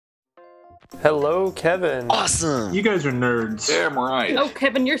Hello, Kevin. Awesome. You guys are nerds. Damn right. Oh,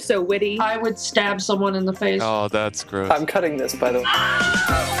 Kevin, you're so witty. I would stab someone in the face. Oh, that's gross. I'm cutting this, by the way.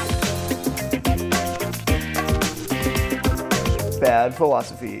 Bad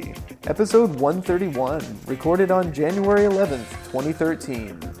Philosophy, episode 131, recorded on January 11th,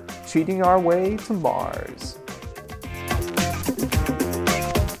 2013. Cheating Our Way to Mars.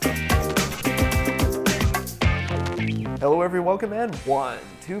 Hello, everyone. Welcome and one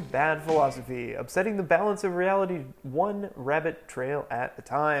to Bad Philosophy, upsetting the balance of reality one rabbit trail at a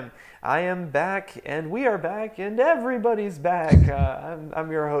time. I am back, and we are back, and everybody's back.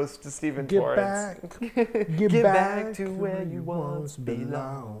 I'm your host, Stephen Torrance. Get back to where you once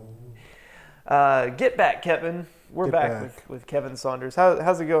belong. Get back, Kevin. We're back with Kevin Saunders.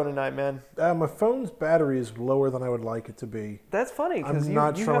 How's it going tonight, man? My phone's battery is lower than I would like it to be. That's funny, because you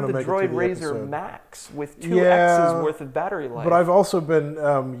have the Droid Droid Max with 2X's worth of battery life. But I've also been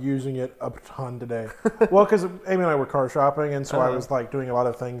using it a ton today. Well, because Amy and I were car shopping, and so I was like doing a lot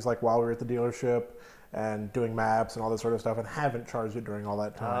of things like while we were at the dealership and doing maps and all this sort of stuff, and haven't charged it during all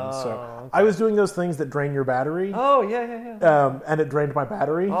that time. Okay. I was doing those things that drain your battery. Oh, yeah. And it drained my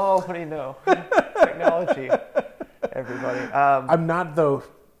battery. Oh, what do you know? Technology. Everybody. I'm not, though,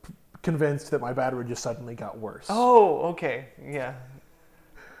 convinced that my battery just suddenly got worse. Oh, okay. Yeah.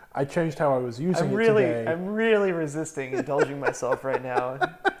 I changed how I was using it today. I'm really resisting indulging myself right now.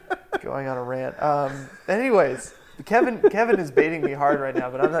 Going on a rant. Anyways, Kevin is baiting me hard right now,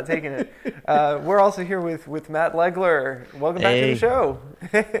 but I'm not taking it. We're also here with Matt Legler. Welcome back to the show.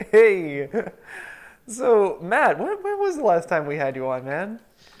 Hey. So, Matt, when was the last time we had you on, man?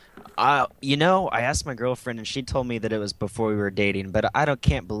 I asked my girlfriend, and she told me that it was before we were dating, but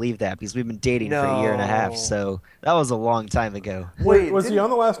can't believe that because we've been dating for a year and a half, so that was a long time ago. Wait, was he on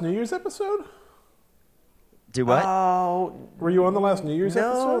the last New Year's episode? Do what? Oh, were you on the last New Year's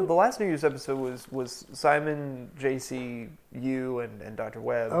episode? No, the last New Year's episode was Simon, JC, you, and Dr.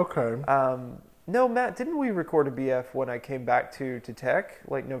 Webb. Okay. No, Matt, didn't we record a BF when I came back to Tech,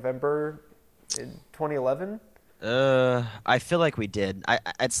 like November in 2011? I feel like we did. I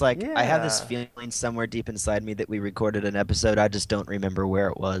have this feeling somewhere deep inside me that we recorded an episode. I just don't remember where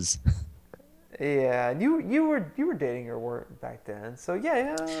it was. Yeah, and you were dating her back then, so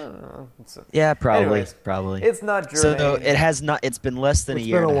yeah. Yeah, probably, anyways, probably. It's not germane. So it has not. It's been less than a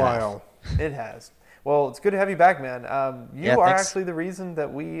year. It's been a and while. It has. Well, it's good to have you back, man. You are thanks. actually the reason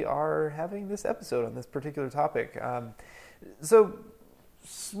that we are having this episode on this particular topic. So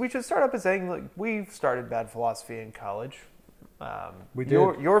we should start up by saying, look, we started Bad Philosophy in college. We did.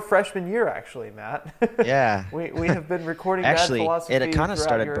 Your freshman year, actually, Matt. Yeah. we have been recording Actually, Bad Philosophy. it kind of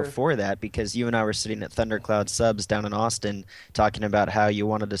started your... before that because you and I were sitting at Thundercloud Subs down in Austin talking about how you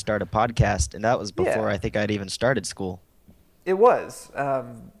wanted to start a podcast, and that was before I think I'd even started school. It was.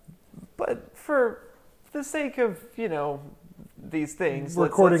 But for the sake of, these things...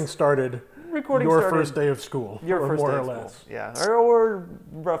 Recording started first day of school. Your first day of school. Yeah, or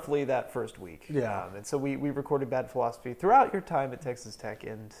roughly that first week. Yeah. And so we recorded Bad Philosophy throughout your time at Texas Tech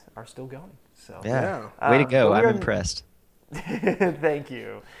and are still going. So yeah. Way to go. I'm impressed. Thank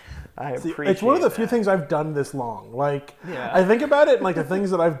you. I appreciate it's one of the that. few things I've done this long. I think about it, and the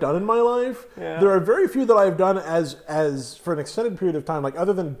things that I've done in my life, there are very few that I've done as for an extended period of time,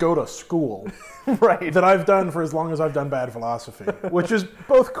 other than go to school, right? That I've done for as long as I've done Bad Philosophy, which is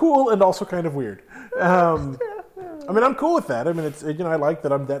both cool and also kind of weird. I'm cool with that. It's I like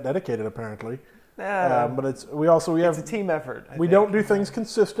that I'm that dedicated apparently. But it's a team effort. We don't do things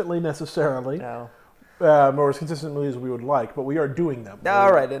consistently necessarily. No. Or as consistently as we would like, but we are doing them.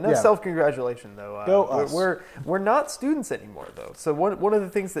 All right, enough self-congratulation, though. Go us. We're not students anymore, though. So one of the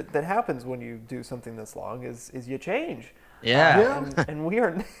things that happens when you do something this long is you change. Yeah. And we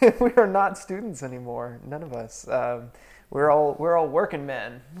are not students anymore. None of us. We're all working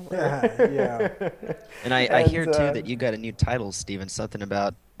men. Yeah. And I hear too that you got a new title, Steven. Something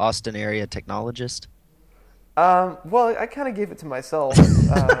about Austin area technologist. Well, I kind of gave it to myself.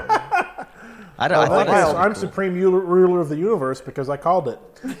 I'm supreme ruler of the universe because I called it.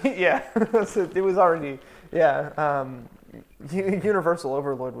 Yeah, it was already. Yeah, universal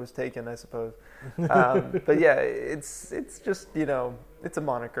overlord was taken, I suppose. But yeah, it's just it's a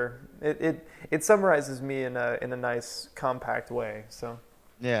moniker. It summarizes me in a nice compact way. So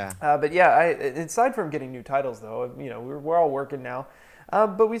yeah. But yeah, aside from getting new titles, though, we're all working now,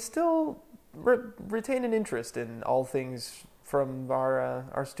 but we still retain an interest in all things from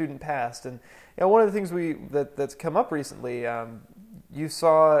our student past. And one of the things that's come up recently, you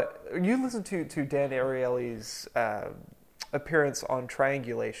listened to Dan Ariely's appearance on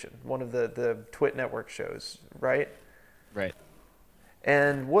Triangulation, one of the Twit Network shows, right? Right.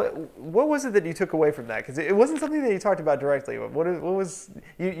 And what was it that you took away from that? Because it wasn't something that you talked about directly. What was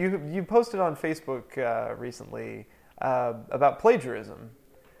you posted on Facebook recently about plagiarism?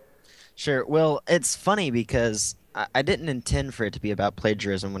 Sure. Well, it's funny because I didn't intend for it to be about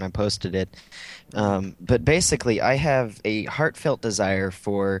plagiarism when I posted it. But basically, I have a heartfelt desire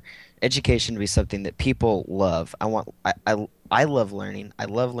for education to be something that people love. I love learning. I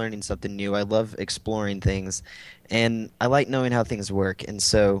love learning something new. I love exploring things, and I like knowing how things work. And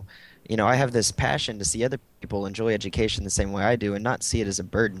so, I have this passion to see other people enjoy education the same way I do, and not see it as a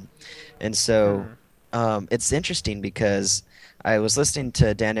burden. And so, it's interesting because I was listening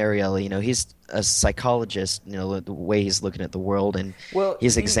to Dan Ariely. He's a psychologist. The way he's looking at the world, and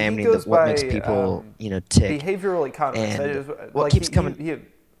he's examining what makes people, tick. Behavioral economist. And what keeps coming.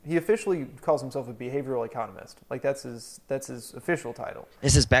 He officially calls himself a behavioral economist. Like that's his official title.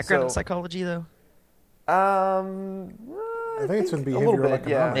 Is his background in psychology though? I think it's in behavioral economics.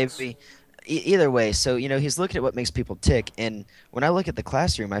 Yeah. Maybe. Either way, so he's looking at what makes people tick, and when I look at the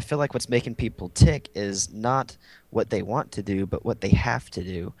classroom, I feel like what's making people tick is not what they want to do, but what they have to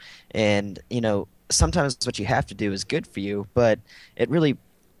do. And sometimes what you have to do is good for you, but it really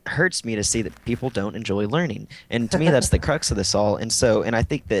hurts me to see that people don't enjoy learning. And to me, that's the crux of this all. And I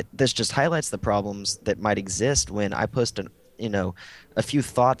think that this just highlights the problems that might exist when I post a few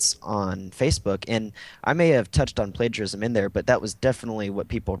thoughts on Facebook, and I may have touched on plagiarism in there, but that was definitely what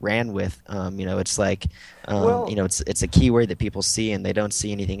people ran with. It's like, it's a keyword that people see and they don't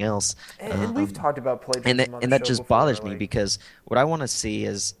see anything else. And we've talked about plagiarism and that just bothers me because what I want to see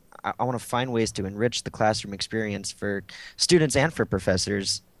is I want to find ways to enrich the classroom experience for students and for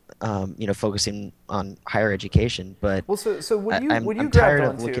professors. Focusing on higher education, but I'm tired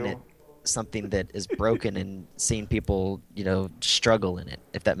of looking at something that is broken and seeing people, struggle in it.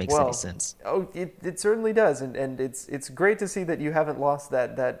 If that makes any sense. Oh, it certainly does, and it's great to see that you haven't lost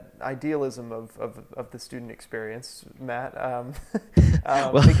that idealism of the student experience, Matt. I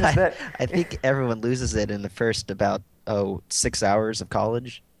think everyone loses it in the first about 6 hours of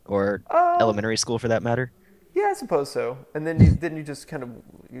college or elementary school, for that matter. Yeah, I suppose so. And then you just kind of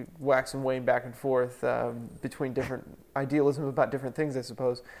wax and wane back and forth between different idealism about different things, I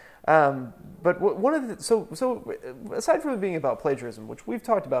suppose. But one of the so aside from it being about plagiarism, which we've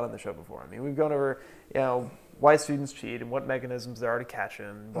talked about on the show before, I mean, we've gone over why students cheat and what mechanisms there are to catch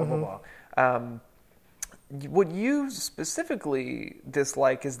them, blah blah blah. What you specifically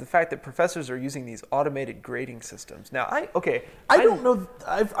dislike is the fact that professors are using these automated grading systems. Now, I don't know.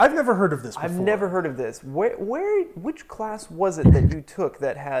 I've never heard of this before. I've never heard of this. Which class was it that you took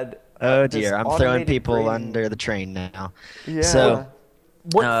that had? Oh dear, I'm throwing people grading? Under the train now. Yeah. So,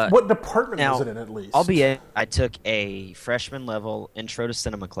 what department was it in, at least? I took a freshman level intro to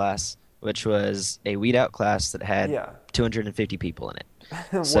cinema class, which was a weed out class that had 250 people in it.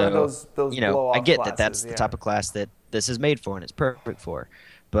 So, one of those I get classes, that's the type of class that this is made for and it's perfect for.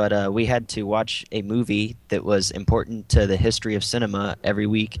 But we had to watch a movie that was important to the history of cinema every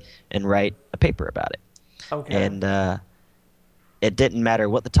week and write a paper about it. Okay. And it didn't matter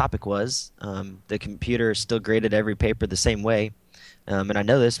what the topic was. The computer still graded every paper the same way. And I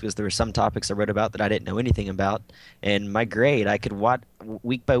know this because there were some topics I wrote about that I didn't know anything about. And my grade, I could watch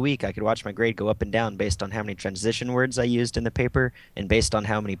week by week, I could watch my grade go up and down based on how many transition words I used in the paper and based on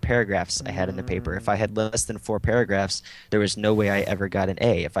how many paragraphs I had in the paper. If I had less than 4 paragraphs, there was no way I ever got an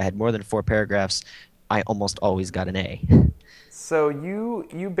A. If I had more than 4 paragraphs, I almost always got an A. So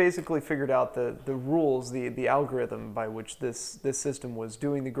you basically figured out the rules, the algorithm by which this system was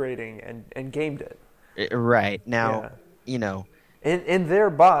doing the grading and gamed it. Right. Now, And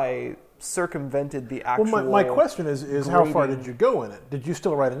thereby circumvented the actual... Well, my question is how far did you go in it? Did you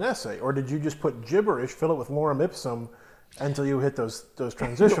still write an essay? Or did you just put gibberish, fill it with lorem ipsum, until you hit those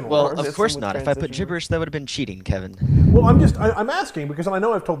transition words? Well, of course not. If I put gibberish, that would have been cheating, Kevin. Well, I'm asking because I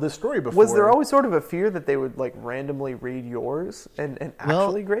know I've told this story before. Was there always sort of a fear that they would randomly read yours and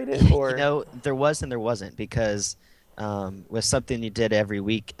actually grade it? Or there was and there wasn't, because with something you did every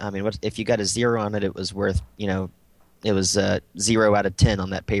week, I mean, if you got a 0 on it, it was worth, it was 0 out of 10 on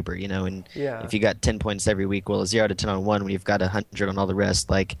that paper, and if you got 10 points every week, well, a 0 out of 10 on one when you've got 100 on all the rest,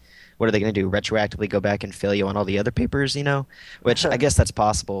 what are they going to do, retroactively go back and fail you on all the other papers, which I guess that's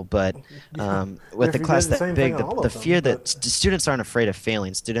possible, but with the class that big, the fear that students aren't afraid of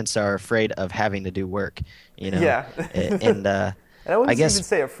failing, students are afraid of having to do work, Yeah. And I wouldn't I guess, even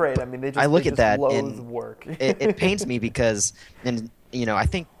say afraid. I mean, I look at that loathe and work. it pains me because, I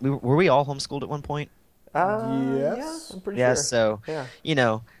think, were we all homeschooled at one point? Yes. Yeah, I'm pretty Yeah, sure. so,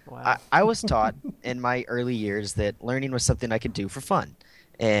 Wow. I was taught in my early years that learning was something I could do for fun.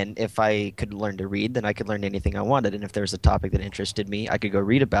 And if I could learn to read, then I could learn anything I wanted. And if there was a topic that interested me, I could go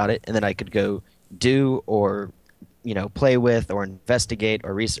read about it, and then I could go do or play with or investigate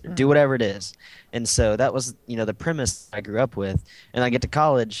or research, do whatever it is. And so that was, the premise I grew up with. And I get to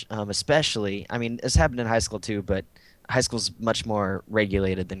college, especially. I mean, it's happened in high school too, but high school's much more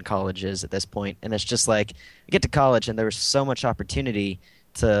regulated than college is at this point. And it's just like I get to college, and there was so much opportunity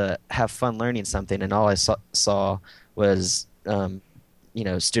to have fun learning something, and all I saw was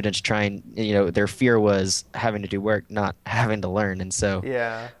students trying, their fear was having to do work, not having to learn. And so,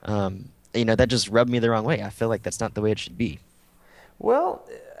 Yeah. that just rubbed me the wrong way. I feel like that's not the way it should be. Well,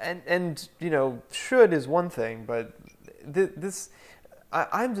 and should is one thing, but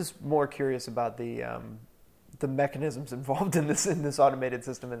I'm just more curious about the mechanisms involved in this automated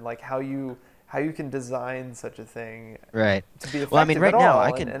system, and like how you can design such a thing, right? To be effective well, I mean, right now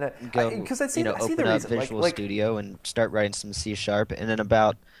I can go, because I see the open up reason. Visual Studio and start writing some C#, and in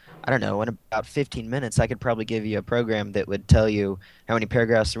about 15 minutes, I could probably give you a program that would tell you how many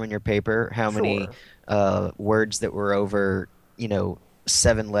paragraphs were in your paper, how many words that were over,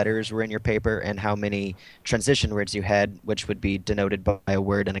 7 letters were in your paper, and how many transition words you had, which would be denoted by a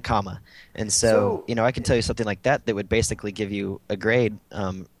word and a comma. And so I can tell you something like that would basically give you a grade,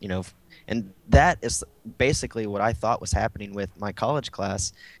 and that is basically what I thought was happening with my college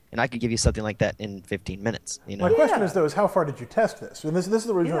class. And I could give you something like that in 15 minutes. My question is, though, how far did you test this? And this is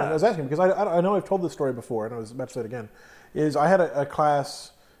the reason I was asking, because I know I've told this story before, and I was about to say it again, is I had a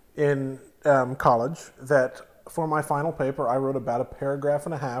class in college that, for my final paper, I wrote about a paragraph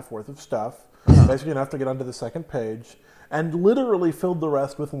and a half worth of stuff, basically enough to get onto the second page, and literally filled the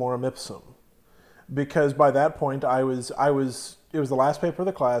rest with lorem ipsum. Because by that point, it was the last paper of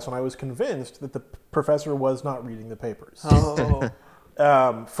the class, and I was convinced that the professor was not reading the papers.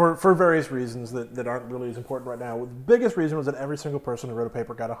 For various reasons that aren't really as important right now. The biggest reason was that every single person who wrote a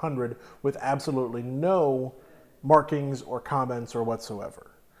paper got 100 with absolutely no markings or comments or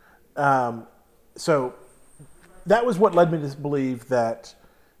whatsoever. So that was what led me to believe that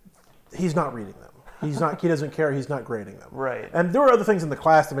he's not reading them. He doesn't care. He's not grading them. Right. And there were other things in the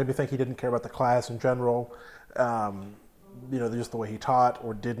class that made me think he didn't care about the class in general. Just the way he taught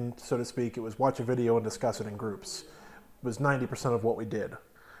or didn't, so to speak. It was watch a video and discuss it in groups. Was 90% of what we did.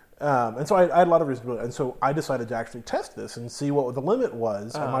 And so I had a lot of reason to do it. And so I decided to actually test this and see what the limit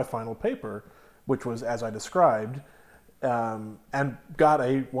was on my final paper, which was as I described, and got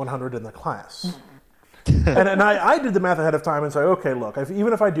a 100 in the class. and I did the math ahead of time and say, okay, look,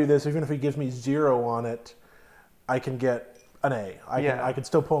 even if I do this, even if he gives me 0 on it, I can get an A. I can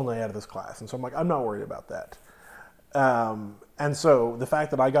still pull an A out of this class. And so I'm like, I'm not worried about that. And so the fact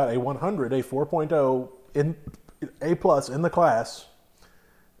that I got a 100, a 4.0 in A+ in the class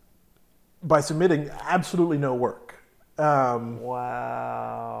by submitting absolutely no work.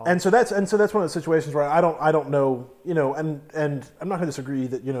 Wow. And so that's one of the situations where I don't know, and I'm not going to disagree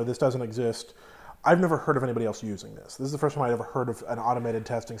that this doesn't exist. I've never heard of anybody else using this. This is the first time I've ever heard of an automated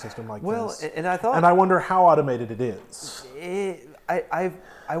testing system like this. And I wonder how automated it is.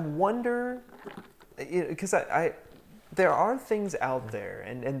 I wonder, because there are things out there,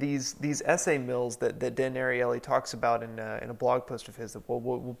 and these essay mills that Dan Ariely talks about in a blog post of his that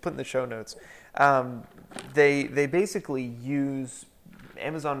we'll put in the show notes. They basically use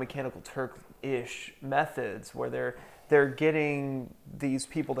Amazon Mechanical Turk-ish methods where they're getting these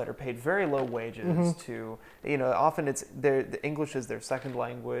people that are paid very low wages to, often the English is their second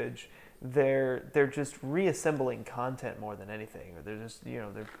language. They're just reassembling content more than anything, or they're just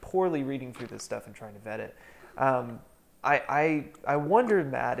they're poorly reading through this stuff and trying to vet it. I wonder,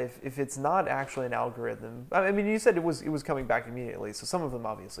 Matt, if it's not actually an algorithm. I mean, you said it was coming back immediately, so some of them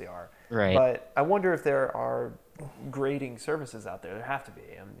obviously are. Right. But I wonder if there are grading services out there. There have to be.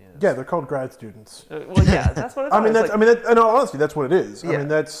 Yeah, they're called grad students. Well, yeah, that's what I thought. In all honesty, that's what it is. Yeah. I mean,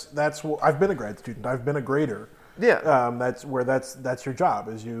 that's what, I've been a grad student. I've been a grader. Yeah. That's your job.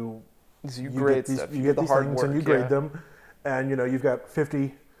 Is you grade get stuff. You get the these hard things work, and you grade them, and you've got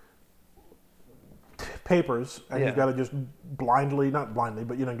 50 papers, and you've got to just not blindly,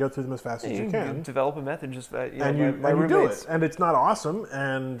 but go through them as fast as you can. Develop a method, just and you do it, and it's not awesome,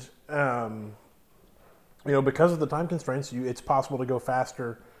 and because of the time constraints, it's possible to go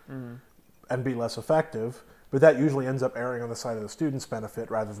faster and be less effective, but that usually ends up erring on the side of the student's benefit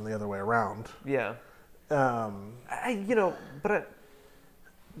rather than the other way around. Yeah.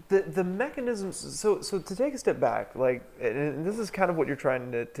 The mechanisms. So to take a step back, and this is kind of what you're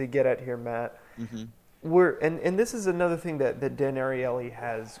trying to get at here, Matt. Mm-hmm. And this is another thing that Dan Ariely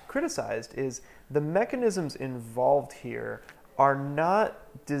has criticized is the mechanisms involved here are not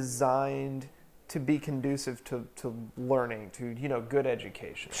designed to be conducive to learning, to good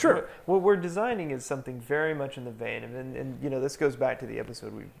education. Sure. What we're designing is something very much in the vein, and this goes back to the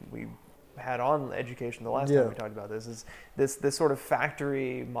episode we had on education the last time we talked about this, is this sort of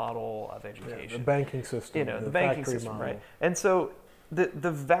factory model of education. Yeah, the banking system. The banking system, model. Right? And so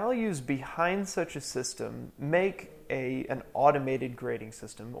the values behind such a system make an automated grading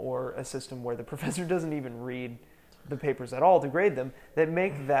system, or a system where the professor doesn't even read the papers at all to grade them, that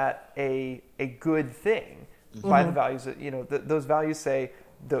make that a good thing by the values that, those values say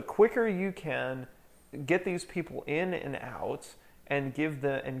the quicker you can get these people in and out and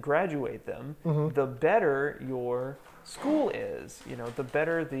and graduate them, the better your school is, the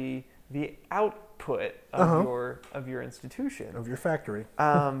better the output of your institution, of your factory.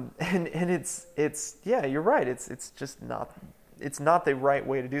 And it's yeah, you're right. It's just not the right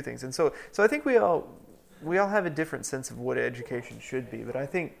way to do things. And so I think we all have a different sense of what education should be, but I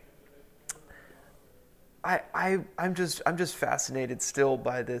think I'm just fascinated still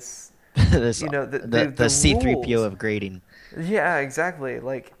by this. The C-3PO of grading. Yeah, exactly.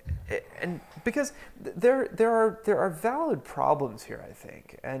 And because there are valid problems here, I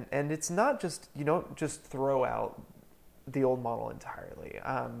think, and it's not just, you don't just throw out the old model entirely.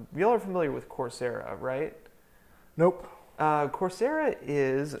 Y'all are familiar with Coursera, right? Nope. Coursera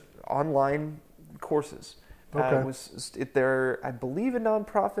is online courses. Okay. They're, I believe, a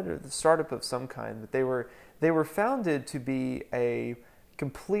nonprofit or the startup of some kind, but they were founded to be a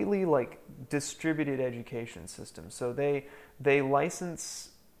completely distributed education system. So they license.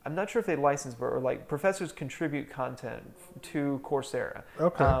 I'm not sure if they license, but professors contribute content to Coursera.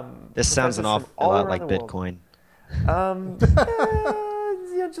 Okay. This sounds an awful lot like Bitcoin.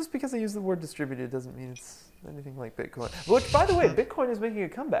 Just because I use the word distributed doesn't mean it's anything like Bitcoin. Which, by the way, Bitcoin is making a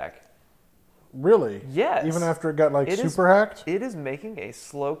comeback. Really? Yes. Even after it got super hacked? It is making a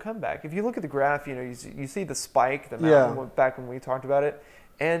slow comeback. If you look at the graph, you see the spike, the mountain back when we talked about it,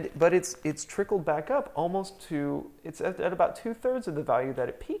 but it's trickled back up almost to, it's at about 2/3 of the value that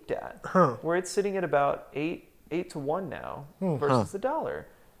it peaked at, where it's sitting at about 8 to 1 now versus the dollar.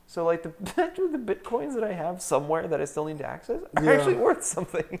 So the Bitcoins that I have somewhere that I still need to access are actually worth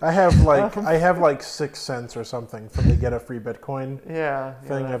something. I have 6 cents or something from the get a free Bitcoin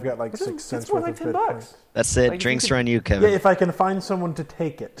thing. I've got 6 cents worth of Bitcoin. That's it. Drinks are on you, Kevin. Yeah, if I can find someone to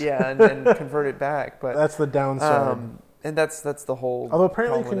take it. Yeah, and convert it back. But that's the downside. And that's the whole. Although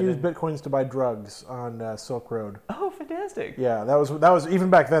apparently you can use Bitcoins to buy drugs on Silk Road. Oh, fantastic! Yeah, that was even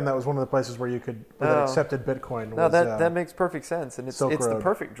back then. That was one of the places where that accepted Bitcoin. No, that makes perfect sense, and it's the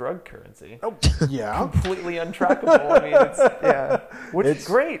perfect drug currency. Oh, yeah, completely untrackable. I mean, which is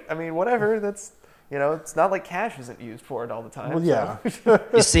great. I mean, whatever. That's it's not like cash isn't used for it all the time. Well, yeah. So.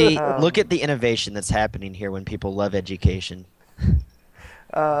 You see, look at the innovation that's happening here when people love education.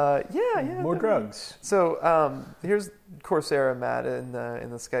 More drugs. So here's Coursera, Matt, in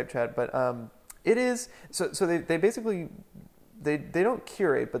the Skype chat, but it is so they basically they don't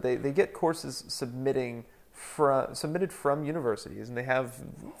curate, but they get courses submitted from universities, and they have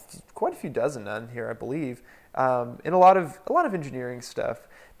quite a few dozen on here, I believe, in a lot of engineering stuff,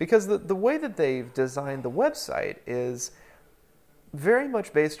 because the way that they've designed the website is very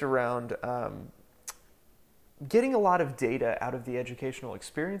much based around getting a lot of data out of the educational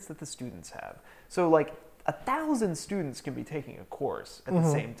experience that the students have. So 1,000 students can be taking a course at the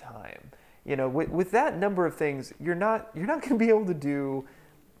same time. With that number of things, you're not going to be able to do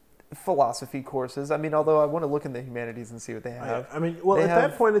philosophy courses. I mean, although I want to look in the humanities and see what they have. I mean, well,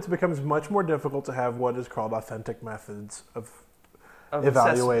 that point, it becomes much more difficult to have what is called authentic methods of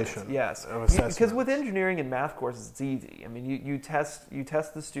evaluation. Yes, because with engineering and math courses, it's easy. I mean, you test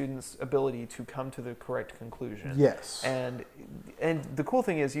the student's ability to come to the correct conclusion. Yes, and the cool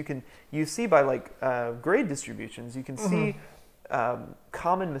thing is you see by grade distributions, you can see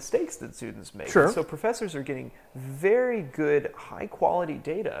common mistakes that students make. Sure. So professors are getting very good, high quality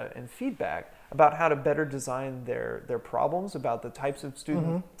data and feedback about how to better design their problems, about the types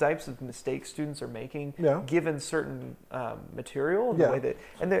of mistakes students are making given certain material, and the way that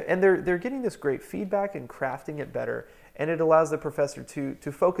they're getting this great feedback and crafting it better, and it allows the professor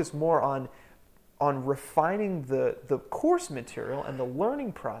to focus more on refining the course material and the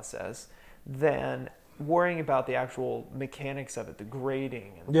learning process than worrying about the actual mechanics of it, the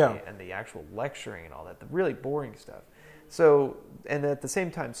grading and the actual lecturing and all that, the really boring stuff. So, and at the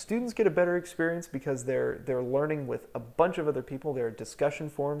same time, students get a better experience because they're learning with a bunch of other people. There are discussion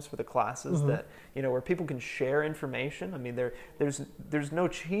forums for the classes that where people can share information. I mean, there's no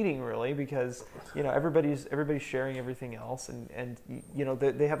cheating really, because everybody's sharing everything else, and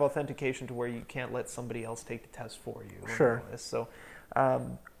they have authentication to where you can't let somebody else take the test for you. Sure. So,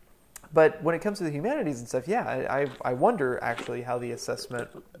 But when it comes to the humanities and stuff, yeah, I wonder actually how the assessment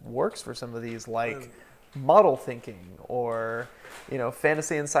works for some of these, like model thinking or,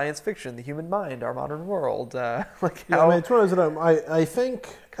 fantasy and science fiction, the human mind, our modern world. Like how, I mean, it's one of those that I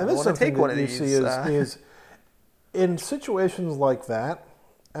think, and this is something one that of you these, see is in situations like that,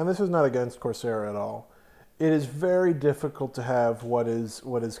 and this is not against Coursera at all, it is very difficult to have what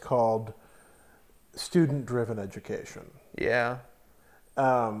is called student-driven education. Yeah.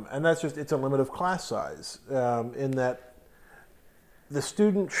 And that's just, it's a limit of class size, in that the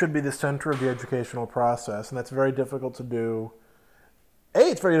student should be the center of the educational process, and that's very difficult to do. A,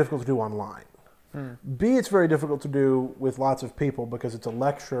 it's very difficult to do online. B, it's very difficult to do with lots of people because it's a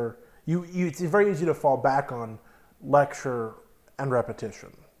lecture. It's very easy to fall back on lecture and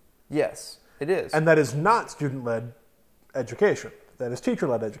repetition. Yes, it is. And that is not student-led education. That is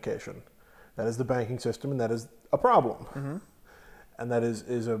teacher-led education. That is the banking system, and that is a problem. Mm-hmm. And that is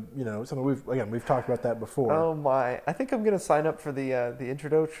a something we've talked about that before. Oh my! I think I'm going to sign up for the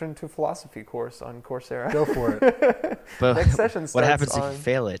Introduction to Philosophy course on Coursera. Go for it. But Next session starts what happens on... if you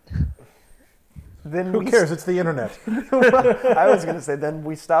fail it? Then Who cares? It's the internet. I was going to say then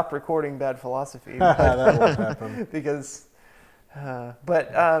we stop recording Bad Philosophy. That won't happen. Because,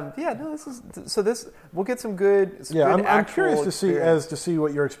 this is so. This we'll get some good. I'm curious to see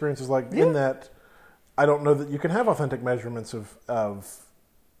what your experience is like. In that, I don't know that you can have authentic measurements of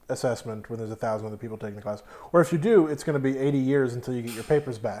assessment when there's 1,000 other people taking the class, or if you do, it's going to be 80 years until you get your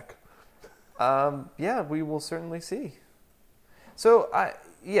papers back. We will certainly see. So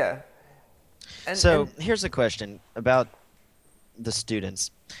And here's a question about the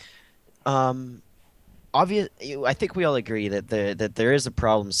students. I think we all agree that there is a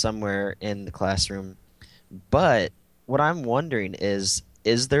problem somewhere in the classroom, but what I'm wondering is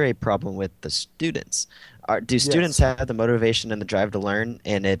there a problem with the students? Do students have the motivation and the drive to learn,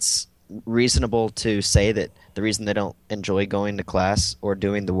 and it's reasonable to say that the reason they don't enjoy going to class or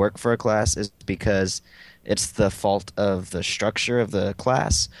doing the work for a class is because it's the fault of the structure of the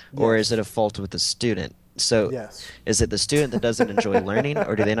class, or is it a fault with the student? So is it the student that doesn't enjoy learning,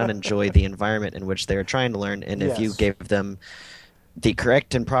 or do they not enjoy the environment in which they're trying to learn? And if you gave them the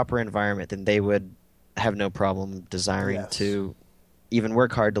correct and proper environment, then they would have no problem desiring to even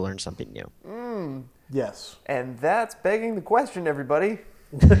work hard to learn something new. Yes. And that's begging the question, everybody.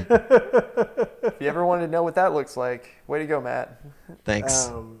 If you ever wanted to know what that looks like, way to go, Matt.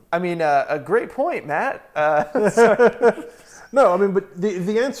 Thanks. A great point, Matt. No, but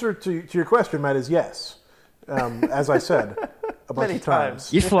the answer to your question, Matt, is yes. As I said a bunch of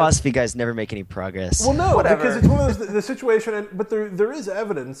times. You philosophy guys never make any progress. Well, no, Whatever. because it's one of those, the situation, but there is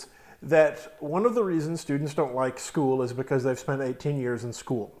evidence that one of the reasons students don't like school is because they've spent 18 years in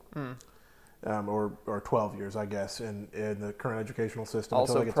school. Or 12 years, I guess, in the current educational system.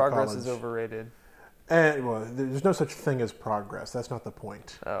 Also, until they get progress to college. is overrated. And there's no such thing as progress. That's not the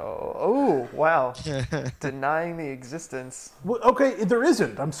point. Oh, wow. Denying the existence. Well, okay, there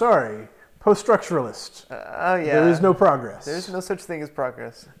isn't. I'm sorry. Post-structuralist. There is no progress. There is no such thing as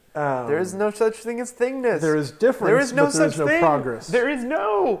progress. There is no such thing as thingness. There is difference. There is no but such there is no thing. progress. There is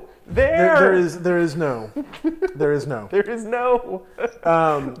no. There is no. There is no. There is no.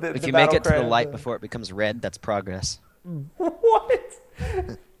 If you make it to the light before it becomes red, that's progress. What?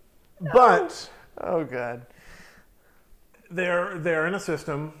 But oh god, they're in a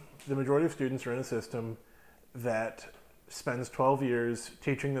system. The majority of students are in a system that spends 12 years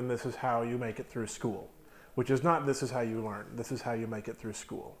teaching them this is how you make it through school, which is not this is how you learn. This is how you make it through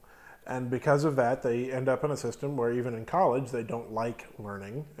school. And because of that, they end up in a system where even in college, they don't like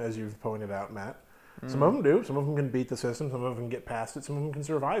learning, as you've pointed out, Matt. Some of them do. Some of them can beat the system. Some of them can get past it. Some of them can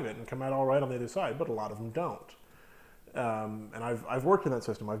survive it and come out all right on the other side, but a lot of them don't. And I've worked in that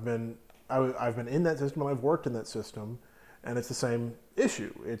system. I've been in that system, and I've worked in that system, and it's the same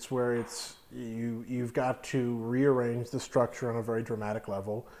issue. It's where you've got to rearrange the structure on a very dramatic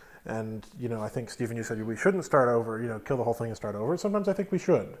level. And, I think, Stephen, you said we shouldn't start over, kill the whole thing and start over. Sometimes I think we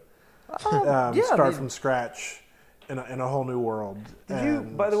should. Start from scratch in a whole new world. Did you,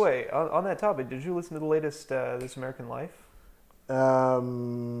 by the way, on that topic, did you listen to the latest This American Life? The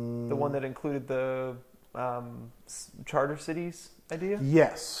one that included the charter cities idea?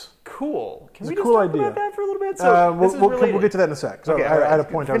 Yes. Cool. Can we a just cool talk idea. about that for a little bit? So we'll get to that in a sec. So okay, I had a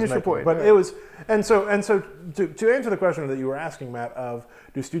point I was Finish your making. point. But right. it was, and so to answer the question that you were asking, Matt, of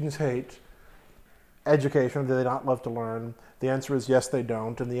do students hate education? Do they not love to learn? The answer is yes, they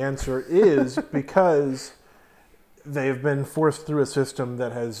don't. And the answer is because they've been forced through a system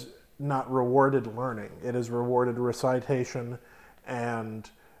that has not rewarded learning. It has rewarded recitation and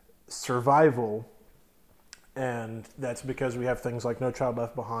survival And that's because we have things like No Child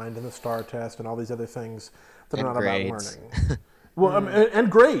Left Behind and the STAR test and all these other things that are And not grades. about learning. Well,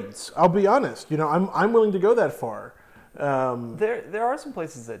 and grades. I'll be honest. I'm willing to go that far. There are some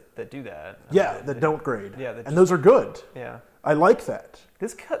places that do that. That don't grade. Yeah, and those are good. Yeah. I like that.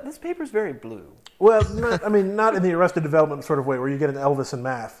 This paper's very blue. Well, not in the Arrested Development sort of way where you get an Elvis in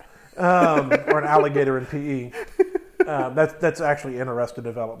math or an alligator in PE. That's actually in Arrested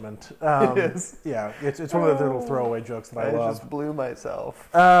Development. It is. Yeah, it's one of the little throwaway jokes that I love. Just blew myself.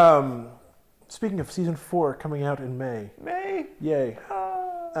 Speaking of season 4 coming out in May. May? Yay.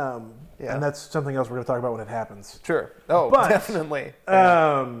 Yeah. And that's something else we're going to talk about when it happens. Sure. Oh, But, definitely.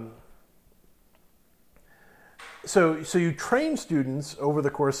 Yeah. So you train students over the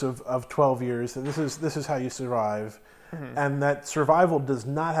course of 12 years. This is how you survive. Mm-hmm. And that survival does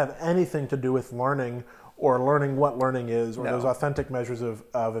not have anything to do with learning or learning what learning is, or those authentic measures of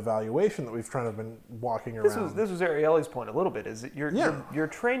evaluation that we've kind of been walking around. This was Ariely's point a little bit, is that you're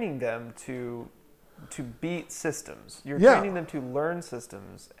training them to beat systems. You're training them to learn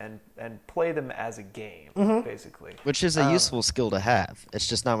systems and play them as a game, basically. Which is a useful skill to have. It's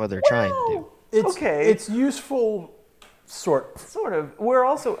just not what they're trying to do. It's useful, sort of. We're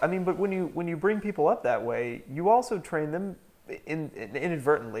also, but when you bring people up that way, you also train them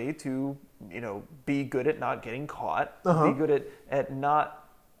inadvertently to be good at not getting caught, be good at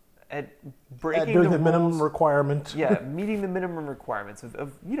breaking doing the the minimum requirement. Yeah, meeting the minimum requirements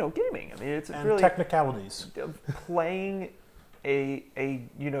of gaming. It's and really technicalities. Playing when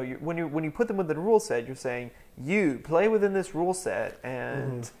you put them within a rule set, you're saying you play within this rule set,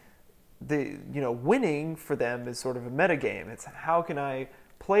 and the winning for them is sort of a meta game. It's how can I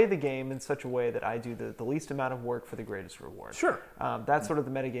play the game in such a way that I do the least amount of work for the greatest reward. Sure. That's sort of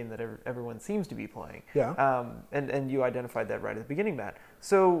the metagame that everyone seems to be playing. Yeah. And you identified that right at the beginning, Matt.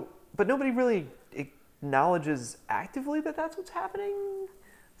 So, but nobody really acknowledges actively that that's what's happening.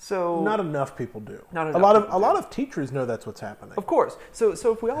 So not enough people do. Not a enough lot of teachers know that's what's happening. Of course. So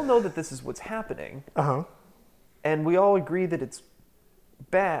if we all know that this is what's happening, and we all agree that it's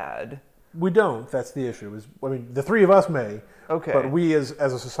bad. We don't. That's the issue. The three of us may, okay, but we as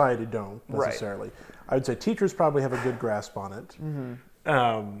a society don't necessarily. Right. I would say teachers probably have a good grasp on it.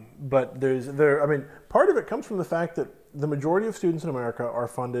 But part of it comes from the fact that the majority of students in America are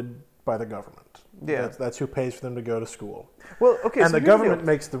funded by the government. Yeah, that's who pays for them to go to school. Well, okay, and so the government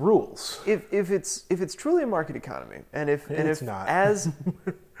makes the rules. If it's truly a market economy, and if not as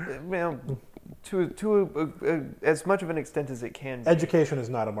to as much of an extent as it can be. Education is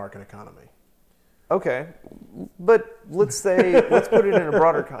not a market economy. Okay, but let's put it in a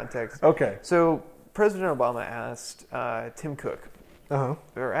broader context. Okay. So President Obama asked Tim Cook,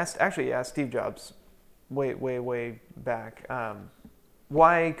 or asked Steve Jobs, way back,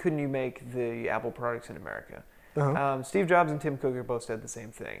 why couldn't you make the Apple products in America? Steve Jobs and Tim Cook have both said the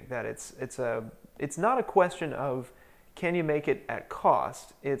same thing, that it's not a question of can you make it at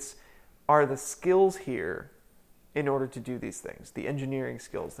cost. It's are the skills here in order to do these things, the engineering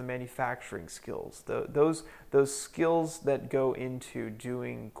skills, the manufacturing skills, those skills that go into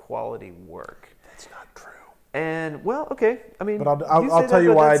doing quality work. That's not true. And okay, but I'll tell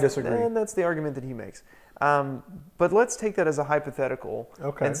you why I disagree. And that's the argument that he makes. But let's take that as a hypothetical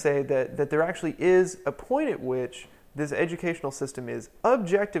and say that there actually is a point at which this educational system is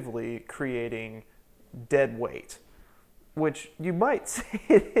objectively creating dead weight, which you might say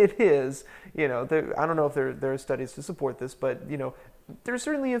it is. I don't know if there are studies to support this, but there's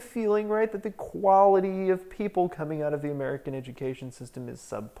certainly a feeling, right, that the quality of people coming out of the American education system is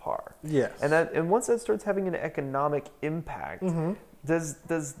subpar. Yes. And once that starts having an economic impact, does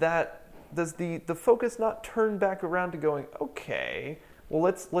the focus not turn back around to going, okay, well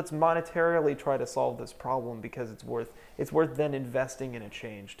let's monetarily try to solve this problem because it's worth then investing in a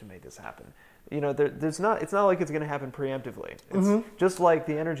change to make this happen. It's not like it's going to happen preemptively. It's just like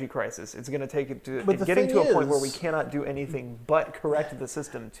the energy crisis. It's going to take it to getting to a point where we cannot do anything but correct the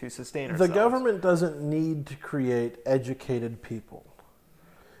system to sustain ourselves. The government doesn't need to create educated people.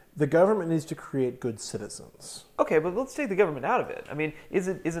 The government needs to create good citizens. Okay, but let's take the government out of it. Is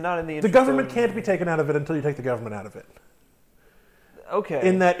it not in the interest The government can't be taken out of it until you take the government out of it. Okay.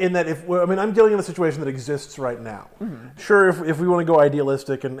 In that, I'm dealing in a situation that exists right now. Sure, if we want to go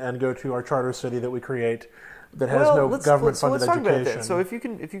idealistic and go to our charter city that we create that has no government-funded education. Talk about that. So if you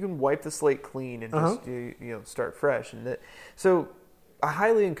can wipe the slate clean and just start fresh, so I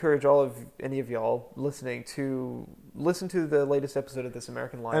highly encourage any of y'all listening to listen to the latest episode of This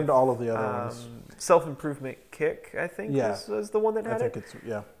American Life and all of the other ones. Self-Improvement Kick, I think, is the one that had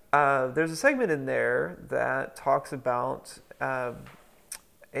it. There's a segment in there that talks about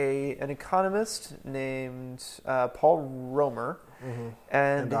an economist named Paul Romer,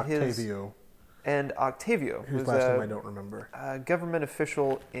 and Octavio. Octavio, Whose who's last name I don't remember. a government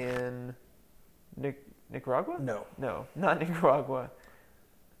official in Nicaragua? No. Not Nicaragua.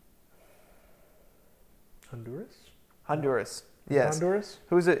 Honduras. Yes. Honduras?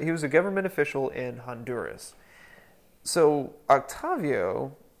 He was a government official in Honduras. So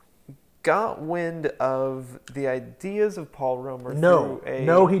Octavio got wind of the ideas of Paul Romer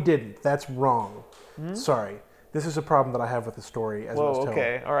No, he didn't. That's wrong. Sorry. This is a problem that I have with the story as I was telling.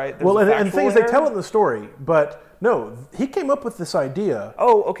 Okay, all right. Well, and the thing is, they tell it in the story, but no, he came up with this idea.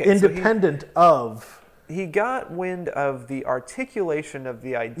 Oh, okay. Independent of. He got wind of the articulation of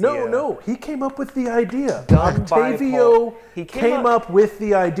the idea. No, he came up with the idea. Done by Octavio Paul. He came up with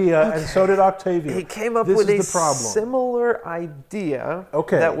the idea, and so did Octavio. He came up this with is a the problem. similar idea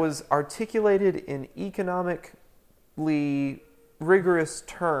Okay. that was articulated in economically rigorous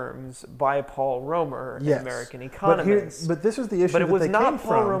terms by Paul Romer, Yes. an American economist. But this is the issue But it that was they not came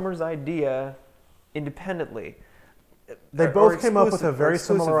Paul from. Romer's idea independently. They or both came up with a exclusive- or very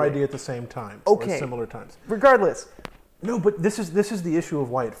similar exclusively. idea at the same time. Or Okay. similar times. Regardless, No, but this is the issue of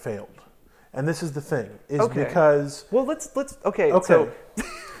why it failed. And this is the thing, is Okay. because... well, let's okay. Okay. So,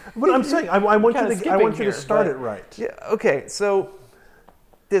 But I'm saying, I want you kinda to skipping start here, it right. yeah, okay. So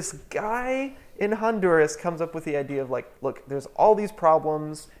this guy in Honduras comes up with the idea of like, look, there's all these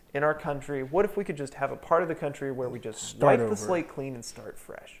problems in our country. What if we could just have a part of the country where we just wipe the slate clean and start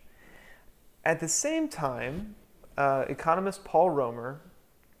fresh? At the same time, economist Paul Romer,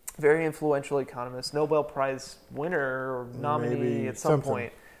 very influential economist, Nobel Prize winner or nominee Maybe at some something.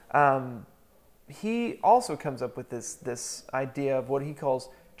 point, he also comes up with this idea of what he calls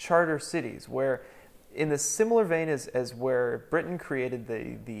charter cities, where in the similar vein as where Britain created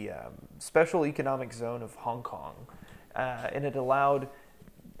the special economic zone of Hong Kong, and it allowed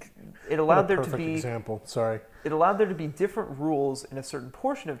there to be example. Sorry. it allowed there to be different rules in a certain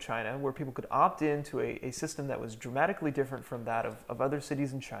portion of China where people could opt into a system that was dramatically different from that of other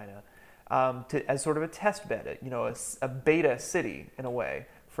cities in China, as sort of a test bed, a beta city in a way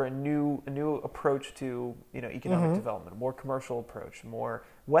for a new approach to economic development, a more commercial approach, a more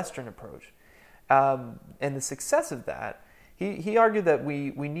Western approach, and the success of that. He argued that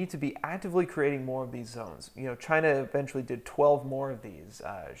we need to be actively creating more of these zones. China eventually did 12 more of these.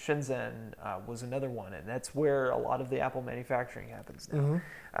 Shenzhen was another one, and that's where a lot of the Apple manufacturing happens now.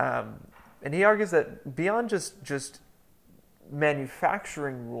 And he argues that beyond just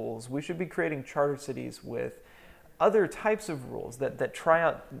manufacturing rules, we should be creating charter cities with other types of rules that try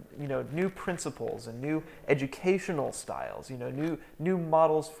out new principles and new educational styles, new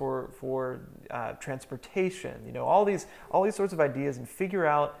models for transportation, all these sorts of ideas, and figure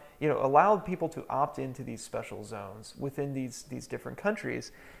out, allow people to opt into these special zones within these different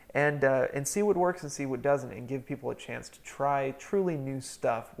countries, and see what works and see what doesn't, and give people a chance to try truly new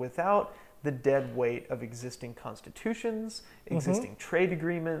stuff without the dead weight of existing constitutions, existing trade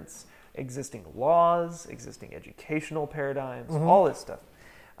agreements, existing laws, existing educational paradigms, all this stuff.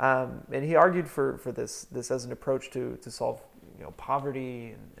 And he argued for this as an approach to solve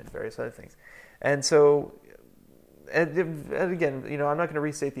poverty and various other things. And so, and again, I'm not going to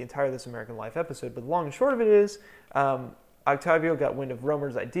restate the entire This American Life episode, but the long and short of it is, Octavio got wind of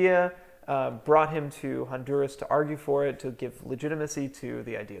Romer's idea, brought him to Honduras to argue for it, to give legitimacy to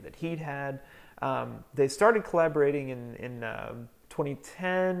the idea that he'd had. They started collaborating in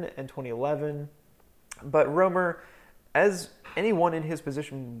 2010 and 2011, but Romer, as anyone in his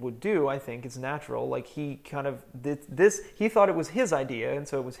position would do, I think it's natural. Like he kind of he thought it was his idea, and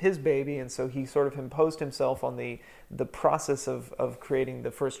so it was his baby, and so he sort of imposed himself on the process of creating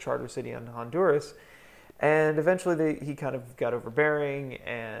the first charter city in Honduras. And eventually he kind of got overbearing,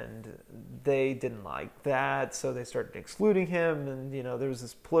 and they didn't like that, so they started excluding him, and there was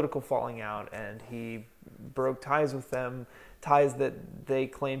this political falling out, and he broke ties with them, ties that they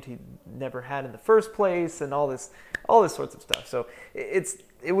claimed he never had in the first place, and all this sorts of stuff. So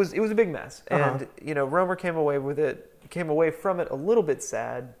it was a big mess, and Romer came away from it a little bit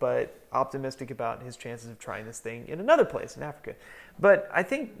sad, but optimistic about his chances of trying this thing in another place in Africa. But I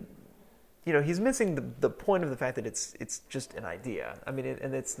think he's missing the point of the fact that it's just an idea. I mean,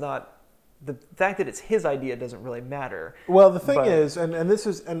 and it's not. The fact that it's his idea doesn't really matter. Well, the thing is, and this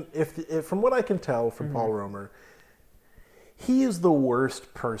is, and if from what I can tell from Paul Romer, he is the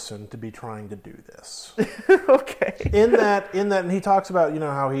worst person to be trying to do this. Okay. In that, and he talks about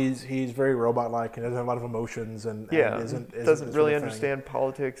how he's very robot-like and doesn't have a lot of emotions and isn't doesn't really sort of understand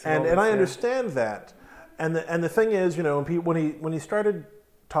politics. And I understand that. And the thing is, when he started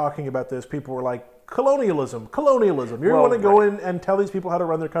talking about this, people were like colonialism. You Well, want to go right. in and tell these people how to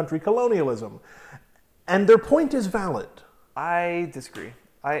run their country, colonialism. And their point is valid. I disagree.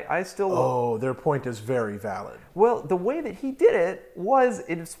 I still. Oh, their point is very valid. Well, the way that he did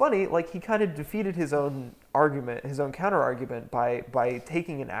it's funny, like he kind of defeated his own argument, his own counter argument by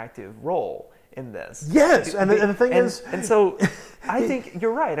taking an active role in this. Yes, and the thing is, and so I think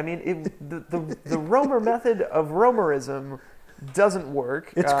you're right. I mean, the Romer method of Romerism doesn't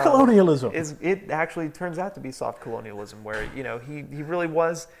work. It's colonialism. It actually turns out to be soft colonialism, where he really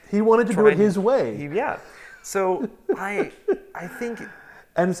was. He wanted to do it his way. Yeah. So I think.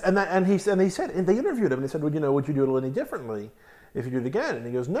 And he said, and they interviewed him, and they said, well, would you do it any differently if you do it again? And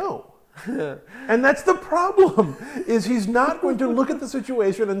he goes, no. And that's the problem, is he's not going to look at the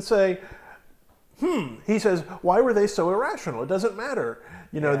situation and say, He says, why were they so irrational? It doesn't matter,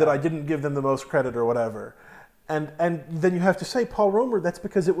 that I didn't give them the most credit or whatever. And then you have to say, Paul Romer, that's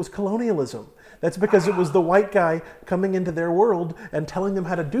because it was colonialism. That's because it was the white guy coming into their world and telling them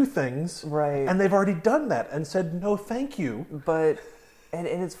how to do things. Right. And they've already done that and said, no, thank you. But... And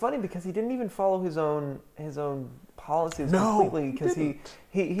it's funny because he didn't even follow his own policies completely, because he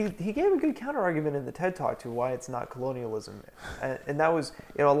gave a good counter argument in the TED Talk to why it's not colonialism, and that was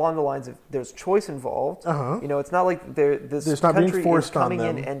along the lines of there's choice involved. It's not like this country is coming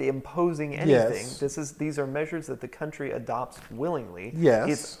in and imposing anything. Yes. These are measures that the country adopts willingly. Yes.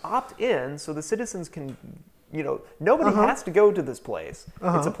 It's opt-in, so the citizens can nobody has to go to this place.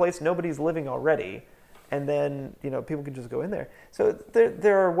 It's a place nobody's living already. And then, people can just go in there. So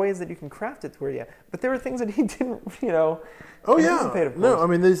there are ways that you can craft it to where, but there were things that he didn't, anticipate, of course. No, I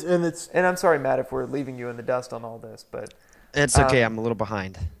mean, And I'm sorry, Matt, if we're leaving you in the dust on all this, but... It's okay, I'm a little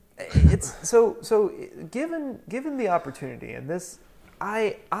behind. It's so given the opportunity, and this,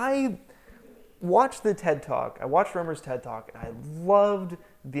 I watched the TED Talk. I watched Romer's TED Talk, and I loved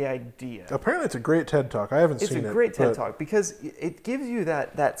the idea. Apparently it's a great TED Talk. I haven't seen it. It's a great TED Talk because it gives you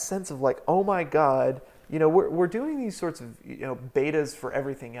that sense of like, oh my God, we're doing these sorts of betas for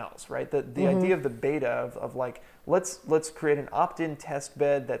everything else, right? The idea of the beta of like let's create an opt-in test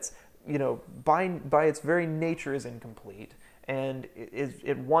bed that's by its very nature is incomplete, and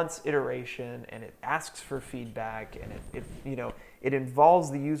it wants iteration, and it asks for feedback, and it involves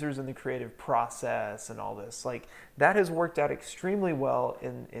the users in the creative process and all this. Like that has worked out extremely well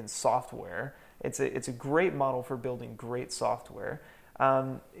in software. It's a great model for building great software.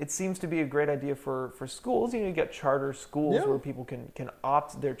 It seems to be a great idea for schools. You got charter schools where people can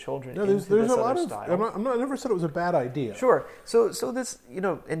opt their children into this other style. I never said it was a bad idea. Sure. So this,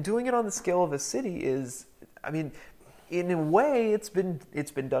 and doing it on the scale of a city is, I mean, in a way, it's been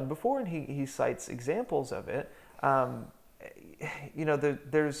done before, and he cites examples of it.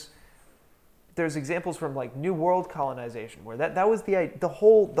 There's examples from like New World colonization where that was the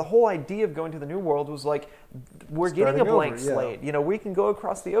whole idea of going to the New World was like we're getting a blank slate. We can go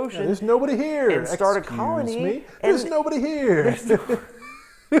across the ocean. There's nobody here. And start a colony. Me? There's nobody here.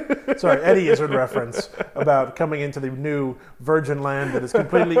 Sorry, Eddie Izzard reference about coming into the new virgin land that is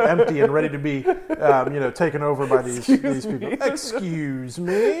completely empty and ready to be, taken over by these people. Excuse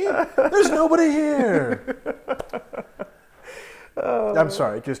me? There's nobody here. I'm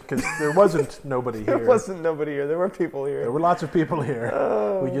sorry, just because there wasn't nobody here. There wasn't nobody here. There were people here. There were lots of people here.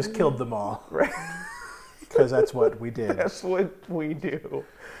 We just killed them all. Right. Because that's what we did. That's what we do.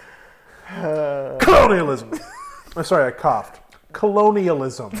 Colonialism. I'm sorry, I coughed.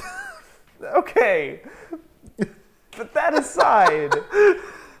 Colonialism. Okay. But that aside,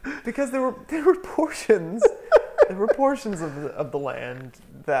 because there were portions of the land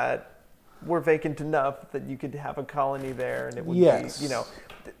that were vacant enough that you could have a colony there, and it would be,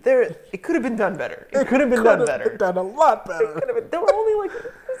 it could have been done better. It could have been done better. Done a lot better. There were only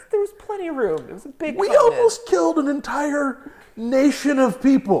there was plenty of room. It was a big continent. Almost killed an entire nation of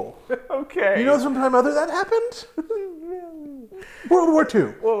people. Okay. You know sometime other that happened? World War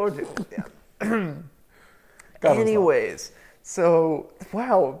II. World War II, yeah. Anyways, so,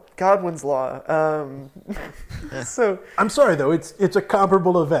 wow, Godwin's Law. So I'm sorry, though, it's a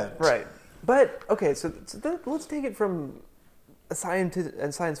comparable event. Right. But, okay, so let's take it from a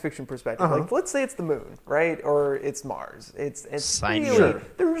science fiction perspective. Like, let's say it's the moon, right? Or it's Mars. It's really,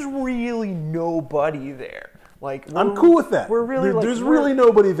 there's really nobody there. Like, I'm cool with that. We're really there's really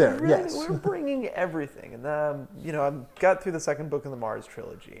nobody there. Yes, we're bringing everything, and I've got through the second book in the Mars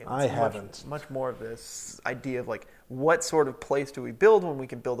trilogy. And I haven't. Much more of this idea of like, what sort of place do we build when we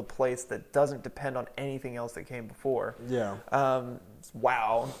can build a place that doesn't depend on anything else that came before? Yeah.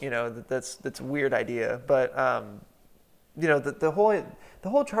 Wow. That's a weird idea, but the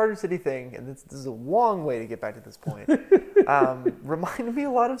whole charter city thing, and this is a long way to get back to this point. reminded me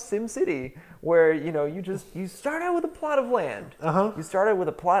a lot of SimCity, where you start out with a plot of land. Uh-huh. You start out with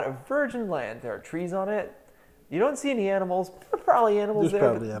a plot of virgin land. There are trees on it. You don't see any animals. There are probably animals There's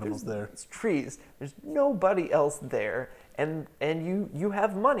there. probably animals there. It's trees. There's nobody else there, and you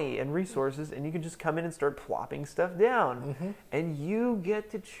have money and resources, and you can just come in and start plopping stuff down, and you get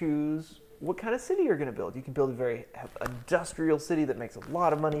to choose what kind of city you're going to build. You can build a very industrial city that makes a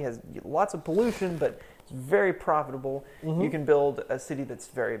lot of money, has lots of pollution, but it's very profitable. You can build a city that's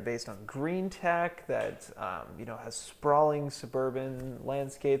very based on green tech, that has sprawling suburban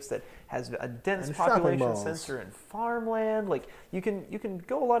landscapes, that has a dense And population center and farmland. Like you can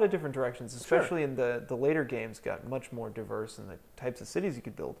go a lot of different directions, especially in the later games got much more diverse in the types of cities you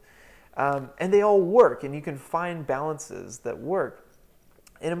could build. And they all work, and you can find balances that work.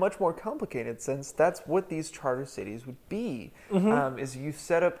 In a much more complicated sense, that's what these charter cities would be. Is you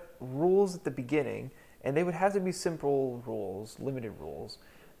set up rules at the beginning, and they would have to be simple rules, limited rules,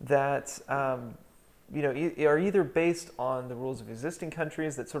 that are either based on the rules of existing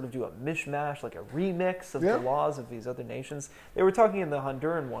countries that sort of do a mishmash, like a remix of the laws of these other nations. They were talking in the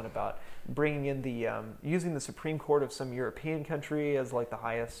Honduran one about bringing in the using the Supreme Court of some European country as like the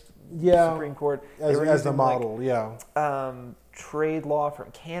highest Supreme Court. As the model, trade law from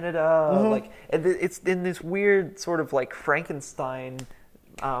Canada, and it's in this weird sort of like Frankenstein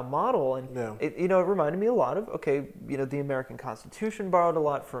model, and it reminded me a lot of the American Constitution borrowed a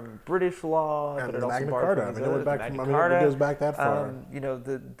lot from British law, and but it the also Magna borrowed Carta. from It goes back that far.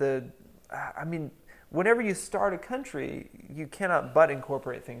 Whenever you start a country, you cannot but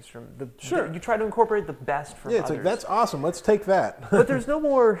incorporate things from you try to incorporate the best from others. It's like, that's awesome. Let's take that. But there's no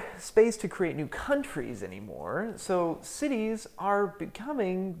more space to create new countries anymore. So cities are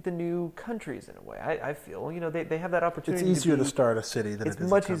becoming the new countries in a way. I feel they have that opportunity. It's easier to start a city than it is a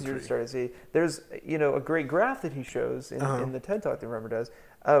country. It's much easier to start a city. There's a great graph that he shows in the TED Talk that Remember does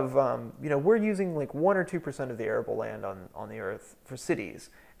of we're using like 1 or 2% of the arable land on the earth for cities.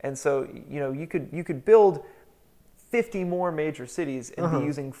 And so, you could build 50 more major cities and be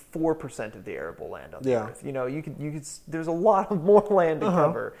using 4% of the arable land on the earth. You could. There's a lot of more land to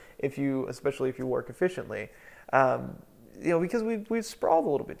cover especially if you work efficiently. Because we've sprawled a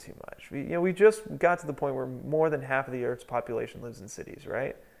little bit too much. We just got to the point where more than half of the Earth's population lives in cities,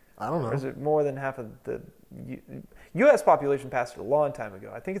 right? I don't know. Or is it more than half of the U.S. population passed it a long time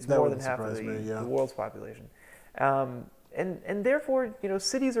ago? I think it's more than half of the world's population. And therefore,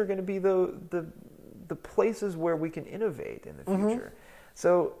 cities are going to be the places where we can innovate in the future.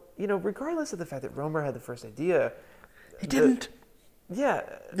 So, regardless of the fact that Romer had the first idea, he didn't.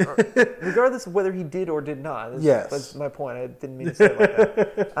 Regardless of whether he did or did not. That's my point. I didn't mean to say it like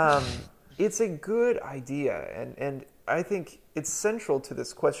that. It's a good idea, and I think it's central to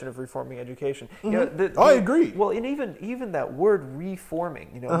this question of reforming education. I agree. Well, and even that word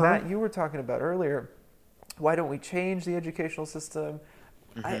reforming. Matt, you were talking about earlier. Why don't we change the educational system?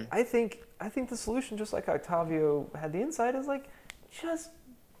 I think the solution, just like Octavio had the insight, is like just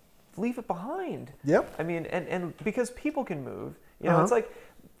leave it behind. Yep. I mean, and because people can move. It's like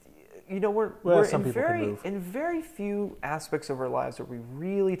we're in very few aspects of our lives are we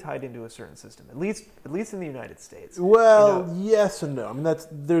really tied into a certain system. At least in the United States. Well, yes and no. I mean,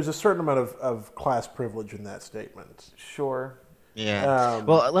 there's a certain amount of class privilege in that statement. Sure. Yeah.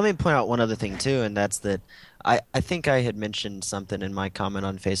 Well, let me point out one other thing too, and that's that I think I had mentioned something in my comment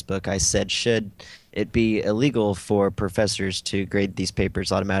on Facebook. I said, should it be illegal for professors to grade these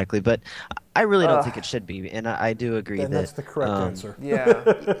papers automatically? But I really don't think it should be, and I do agree that that's the correct answer. Yeah.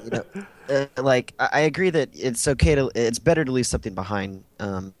 I agree that it's better to leave something behind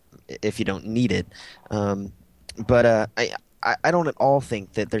if you don't need it. But I don't at all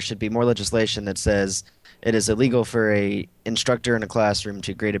think that there should be more legislation that says it is illegal for a instructor in a classroom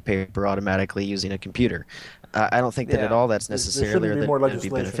to grade a paper automatically using a computer. I don't think that at all that's necessarily or that would be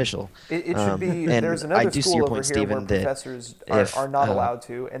beneficial. It should be. There's another school over here where professors are not allowed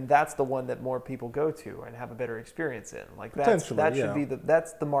to, and that's the one that more people go to and have a better experience in. Like that should be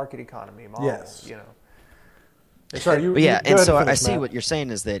that's the market economy model. Yes. Sorry, I see what you're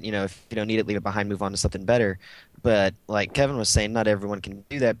saying is that if you don't need it, leave it behind, move on to something better. But like Kevin was saying, not everyone can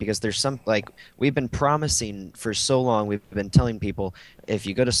do that because there's we've been promising for so long. We've been telling people if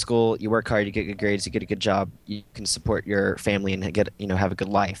you go to school, you work hard, you get good grades, you get a good job, you can support your family and get have a good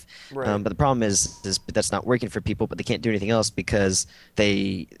life. Right. But the problem is that's not working for people. But they can't do anything else because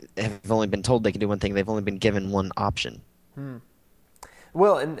they have only been told they can do one thing. They've only been given one option.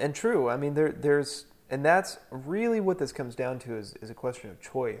 Well, and true. I mean, there's. And that's really what this comes down to is a question of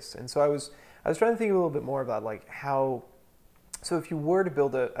choice. And so I was trying to think a little bit more about like how So if you were to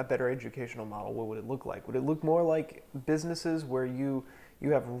build a better educational model, what would it look like? Would it look more like businesses where you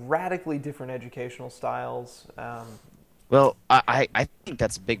have radically different educational styles? Well, I think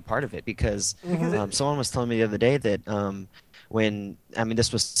that's a big part of it because someone was telling me the other day that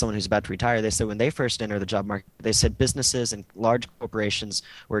this was someone who's about to retire. They said when they first entered the job market, they said businesses and large corporations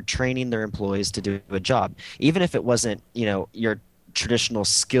were training their employees to do a job, even if it wasn't, your traditional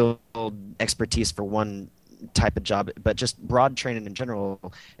skilled expertise for one type of job, but just broad training in general.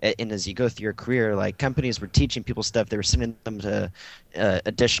 And as you go through your career, like companies were teaching people stuff, they were sending them to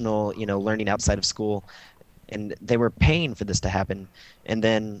additional, learning outside of school, and they were paying for this to happen. And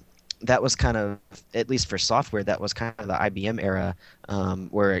then that was kind of, at least for software, that was kind of the IBM era,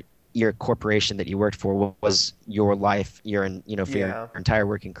 where your corporation that you worked for was your life, for your entire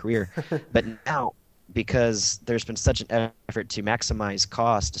working career. But now, because there's been such an effort to maximize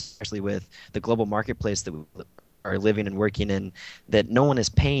cost, especially with the global marketplace that we are living and working in, that no one is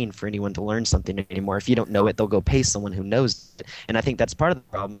paying for anyone to learn something anymore. If you don't know it, they'll go pay someone who knows it. And I think that's part of the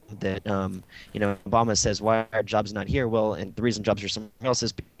problem that, Obama says, why are jobs not here? Well, and the reason jobs are somewhere else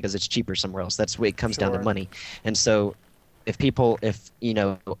is because it's cheaper somewhere else. That's where it comes down to money. And so if I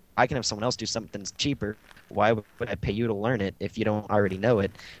can have someone else do something cheaper, why would I pay you to learn it if you don't already know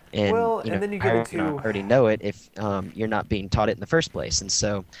it? And, and then you get into already know it if you're not being taught it in the first place. And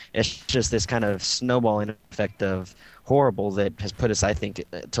so it's just this kind of snowballing effect of horrible that has put us, I think,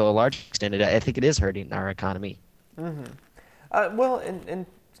 to a large extent, I think it is hurting our economy. Mm-hmm. I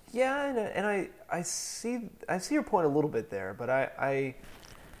see your point a little bit there, but I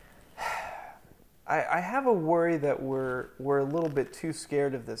have a worry that we're a little bit too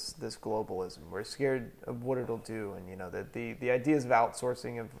scared of this globalism. We're scared of what it'll do, and that the ideas of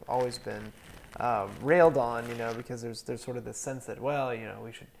outsourcing have always been railed on, because there's sort of this sense that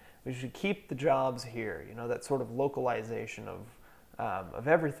we should keep the jobs here, that sort of localization of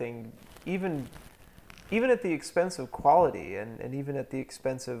everything, even at the expense of quality, and even at the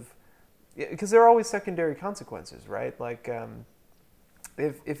expense of, because there are always secondary consequences, right? Like.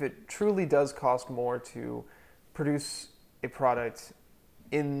 If it truly does cost more to produce a product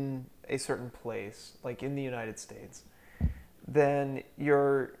in a certain place, like in the United States, then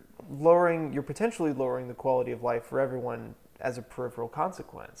you're potentially lowering the quality of life for everyone as a peripheral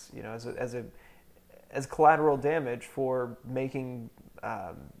consequence. As collateral damage for making,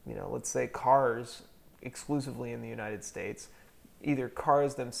 let's say cars exclusively in the United States. Either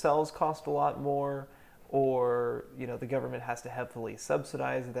cars themselves cost a lot more, or the government has to heavily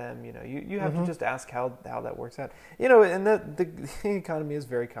subsidize them. You have to just ask how that works out. And the economy is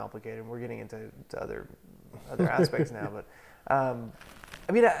very complicated. We're getting into other aspects now, but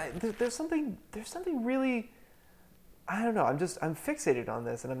there's something really, I don't know. I'm fixated on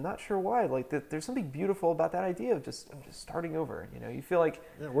this, and I'm not sure why. Like there's something beautiful about that idea of just starting over. You feel like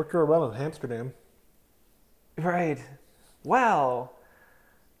worked real well in Amsterdam. Right. Wow.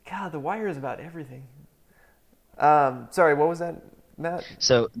 God, The Wire is about everything. Sorry, what was that, Matt?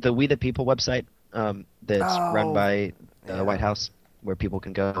 So the We the People website that's run by the White House, where people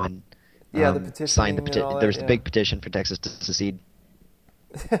can go and the petition. Sign the petition. There's the big petition for Texas to secede.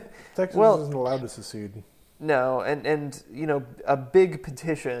 Texas isn't allowed to secede. No, and a big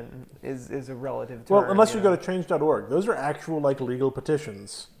petition is a relative term. Well, unless you go to change.org. Those are actual legal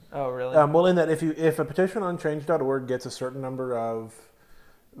petitions. Oh, really? Well, in that if a petition on change.org gets a certain number of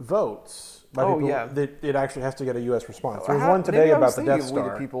votes by people, it actually has to get a U.S. response. There was one today about the Death Star. We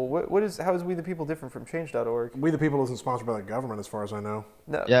the People. How is We the People different from change.org? We the People isn't sponsored by the government, as far as I know.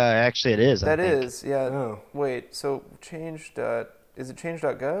 No. Yeah, actually, it is. That is. Yeah. Oh. Wait. So is it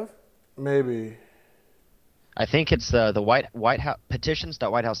change.gov? Maybe. I think it's the White House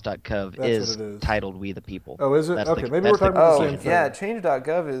petitions.whitehouse.gov is titled "We the People." Oh, is it? Okay, maybe we're talking about the same thing. Yeah,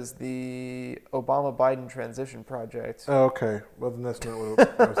 change.gov is the Obama-Biden transition project. Oh, okay. Well, then that's not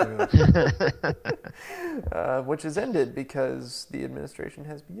what I was thinking. Which has ended because the administration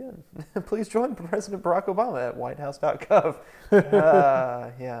has begun. Please join President Barack Obama at whitehouse.gov.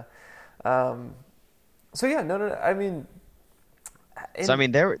 Yeah. So yeah, no. I mean.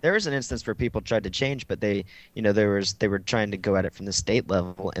 There was an instance where people tried to change, but they were trying to go at it from the state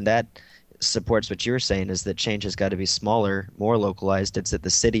level, and that supports what you were saying, is that change has got to be smaller, more localized. It's at the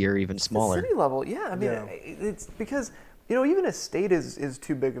city or even smaller. The city level, yeah. I mean, it's because even a state is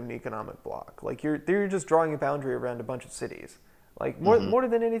too big of an economic block. Like you're just drawing a boundary around a bunch of cities. Like more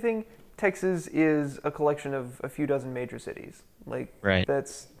than anything, Texas is a collection of a few dozen major cities. Like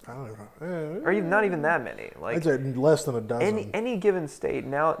that's. I don't know. Or even not even that many. Like I'd say less than a dozen. Any given state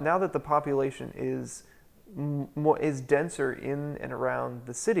now that the population is denser in and around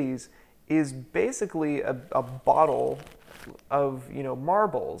the cities, is basically a bottle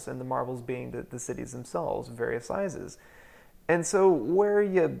marbles, and the marbles being the cities themselves, various sizes. And so where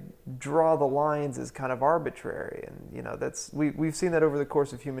you draw the lines is kind of arbitrary, and we've seen that over the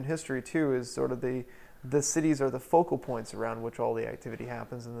course of human history too. Is sort of the cities are the focal points around which all the activity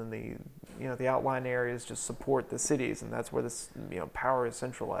happens, and then the outlying areas just support the cities, and that's where this power is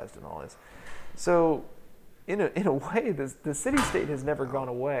centralized and all this. So in a way, the city-state has never gone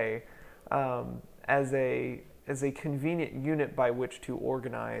away as a convenient unit by which to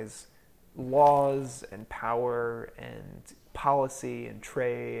organize laws and power and policy and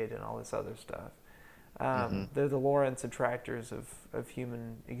trade and all this other stuff. They're the Lorentz attractors of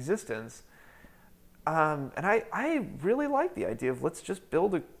human existence. And I really like the idea of let's just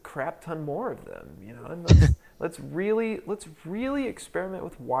build a crap ton more of them, and let's really experiment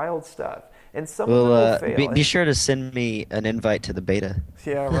with wild stuff. And some of them will fail. Be sure to send me an invite to the beta.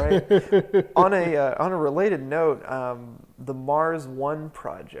 Yeah, right. On a related note, the Mars One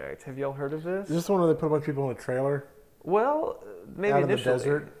project. Have y'all heard of this? Is this the one where they put a bunch of people in a trailer? Well, maybe out in initially. the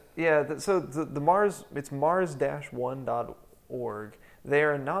desert? Yeah. So the Mars, it's mars-1.org. They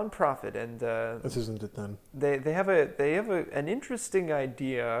are a nonprofit, and This isn't it then. they have an interesting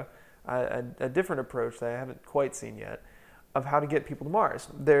idea, a different approach that I haven't quite seen yet, of how to get people to Mars.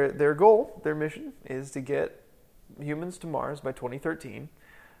 Their goal, their mission, is to get humans to Mars by 2013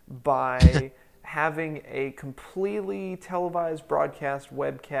 by having a completely televised broadcast,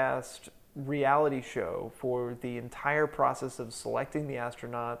 webcast reality show for the entire process of selecting the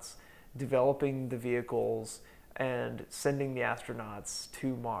astronauts, developing the vehicles, and sending the astronauts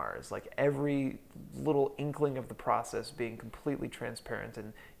to Mars. Like every little inkling of the process being completely transparent,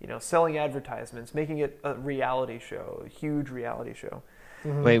 and selling advertisements, making it a reality show, a huge reality show.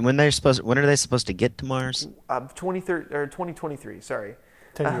 Mm-hmm. Wait, when are they supposed to get to Mars? 2023, sorry.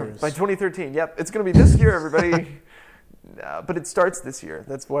 10 years. By 2013, yep. It's going to be this year, everybody. But it starts this year.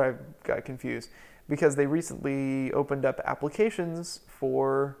 That's why I got confused. Because they recently opened up applications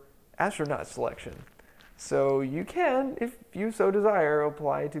for astronaut selection. So you can, if you so desire,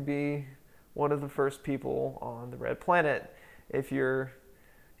 apply to be one of the first people on the red planet. If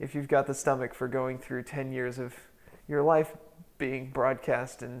you've got the stomach for going through 10 years of your life being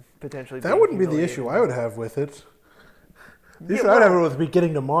broadcast and potentially that wouldn't be the issue I would have with it. The issue I'd have with me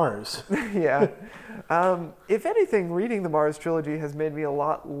getting to Mars. Yeah. If anything, reading the Mars trilogy has made me a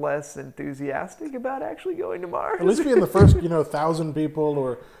lot less enthusiastic about actually going to Mars. At least being the first, 1,000 people,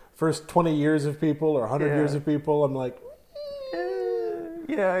 or first 20 years of people, or 100 years of people, I'm like,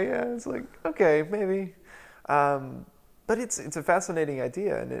 yeah. It's like, okay, maybe. But it's a fascinating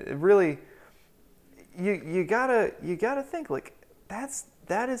idea, and it really, you gotta think like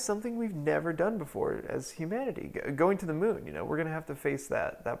that is something we've never done before as humanity. Going to the moon, we're going to have to face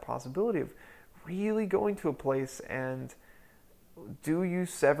that possibility of really going to a place, and do you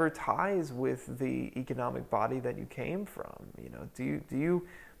sever ties with the economic body that you came from? Do you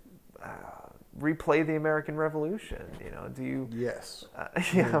replay the American Revolution? Do you? Yes.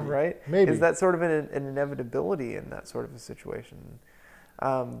 Yeah, maybe. Right? Maybe. Is that sort of an inevitability in that sort of a situation?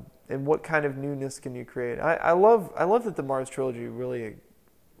 And what kind of newness can you create? I love that the Mars trilogy really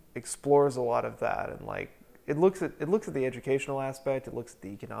explores a lot of that, and like it looks at the educational aspect, it looks at the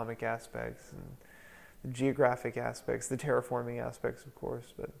economic aspects, and the geographic aspects, the terraforming aspects, of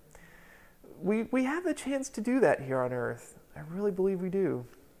course. But we have the chance to do that here on Earth. I really believe we do.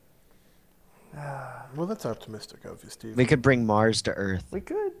 Well, that's optimistic of you, Steve. We could bring Mars to Earth. We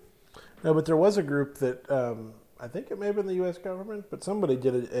could. No, but there was a group that I think it may have been the U.S. government, but somebody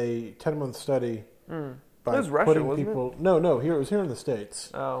did a 10-month study by It was Russia, putting wasn't people. No, it was here in the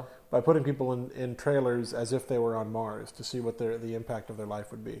States. Oh. By putting people in trailers as if they were on Mars to see what the impact of their life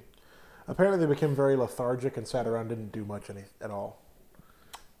would be. Apparently, they became very lethargic and sat around, didn't do much at all.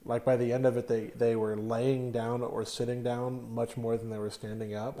 Like by the end of it, they were laying down or sitting down much more than they were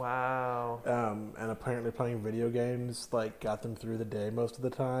standing up. Wow. And apparently playing video games got them through the day most of the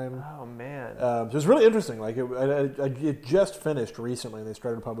time. Oh man. So it was really interesting. Like it just finished recently, and they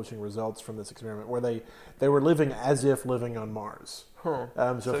started publishing results from this experiment where they were living as if living on Mars. Huh.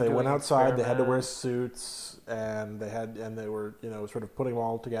 So if they went outside, they had to wear suits, and they were sort of putting them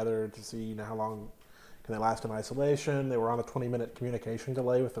all together to see how long can they last in isolation. They were on a 20-minute communication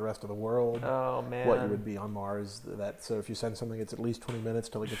delay with the rest of the world. Oh man. What you would be on Mars. So if you send something, it's at least 20 minutes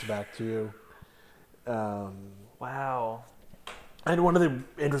till it gets back to you. Wow. And one of the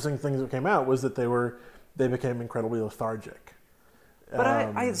interesting things that came out was that they became incredibly lethargic. But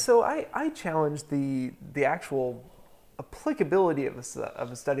I challenge the actual applicability of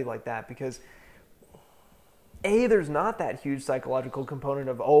a study like that, because there's not that huge psychological component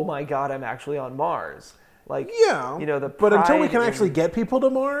of, oh my God, I'm actually on Mars. Like, Yeah, the but until we pride can in- actually get people to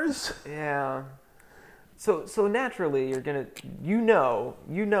Mars, Yeah. So naturally you're gonna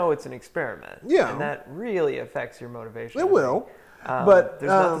it's an experiment. Yeah. And that really affects your motivation. it I think. will. But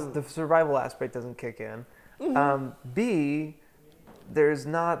there's not the survival aspect doesn't kick in. B, there's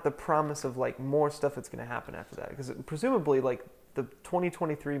not the promise of like more stuff that's going to happen after that, because presumably like the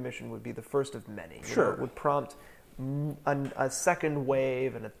 2023 mission would be the first of many. Sure. It would prompt a second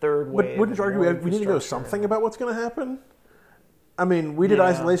wave and a third wave. Wouldn't you and argue more we need to know infrastructure. something about what's going to happen? I mean, we did Yeah.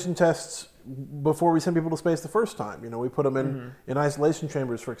 isolation tests before we sent people to space the first time. We put them in isolation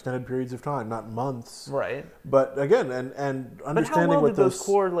chambers for extended periods of time, not months. Right. But again, and But how understanding well what did those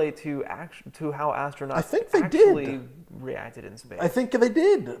correlate to how astronauts I think they actually did. reacted in space? I think they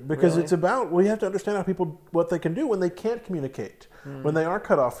did, because Really? it's about, we have to understand how people, what they can do when they can't communicate, when they are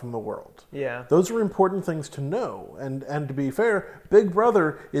cut off from the world. Yeah. Those are important things to know. And to be fair, Big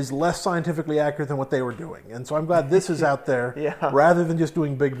Brother is less scientifically accurate than what they were doing. And so I'm glad this is out there Yeah. rather than just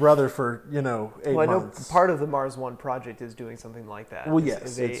doing Big Brother for, 8 Well, I know months. part of the Mars One project is doing something like that. Well, Is- yes,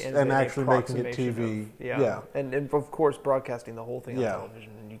 is a- it's- is and a actually making it approximation TV. of- yeah. Yeah. And of course broadcasting the whole thing on Yeah.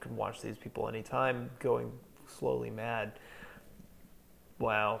 television, and you can watch these people anytime going slowly mad.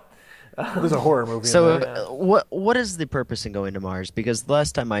 Wow. There's a horror movie So, in there. what is the purpose in going to Mars? Because the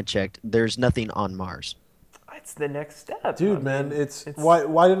last time I checked, there's nothing on Mars. It's the next step. Dude, I man, mean, it's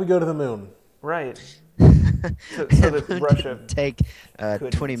why did we go to the moon? right. So that Russia Take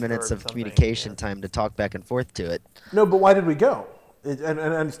could 20 minutes absorb of something, communication yeah. time to talk back and forth to it. No, but why did we go?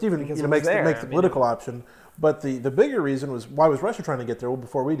 And Stephen Because it was makes there. the I mean, political option, but the bigger reason was, why was Russia trying to get there? Well,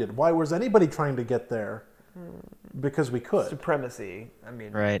 before we did. Why was anybody trying to get there? Because we could. supremacy. I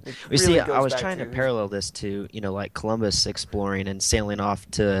mean, Right. it We really see, goes I was back trying to parallel this to, like Columbus exploring and sailing off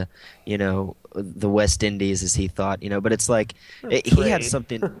to, the West Indies as he thought, but it's like he had trade.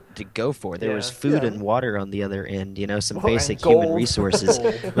 something to go for. There was Yeah. food Yeah. and water on the other end, some Well, and basic human gold. resources.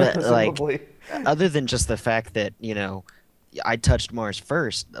 Gold, But like, presumably. other than just the fact that, I touched Mars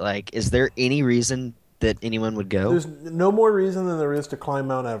first, like, is there any reason that anyone would go? There's no more reason than there is to climb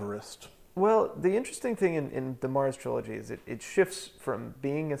Mount Everest. Well, the interesting thing in the Mars trilogy is it shifts from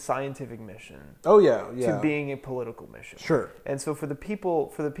being a scientific mission Oh yeah. to being a political mission. Sure. And so for the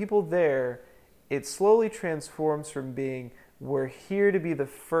people there, it slowly transforms from being, we're here to be the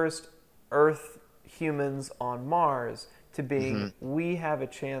first Earth humans on Mars, to being, we have a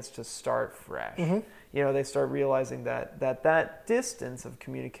chance to start fresh. They start realizing that distance of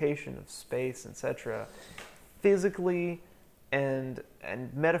communication, of space, etc., physically and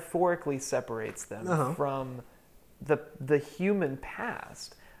metaphorically separates them from the human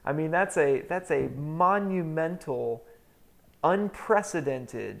past. I mean, that's a monumental,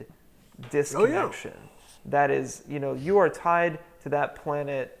 unprecedented disconnection. That is, you are tied to that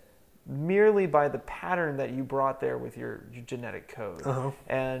planet merely by the pattern that you brought there with your genetic code.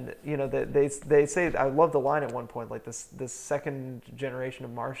 And they say, I love the line at one point, like this second generation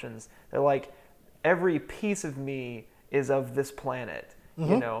of Martians, they're like, every piece of me is of this planet. I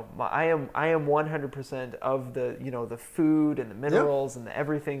am 100% of the food and the minerals and the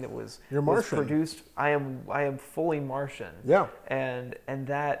everything that was produced. I am fully Martian. Yeah. And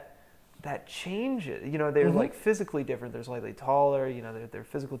that changes. They're like physically different. They're slightly taller. They're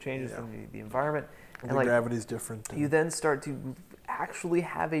physical changes from the environment. And the gravity's different. You then start to actually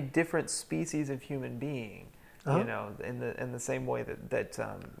have a different species of human being. In the same way that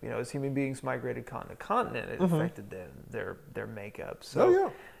as human beings migrated continent to continent, it affected their makeup.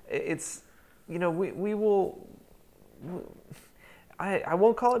 So it's we will. I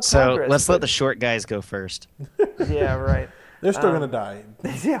won't call it So progress. let's let but- the short guys go first. Yeah, right. They're still going to die.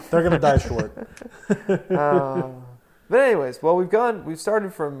 Yeah. They're going to die short. But anyways, well, we've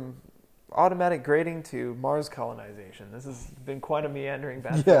started from automatic grading to Mars colonization. This has been quite a meandering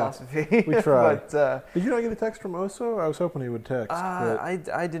bad philosophy. We tried. But Did you not get a text from Oso? I was hoping he would text. but-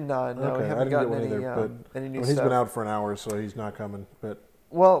 I did not. No, okay, we I haven't didn't get gotten one any either. But any new he's stuff. been out for an hour, so he's not coming. But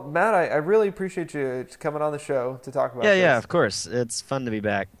Well, Matt, I really appreciate you coming on the show to talk about Yeah, this. yeah, of course. It's fun to be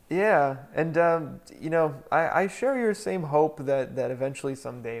back. Yeah, and I share your same hope that eventually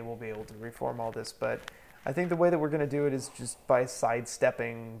someday we'll be able to reform all this, but I think the way that we're going to do it is just by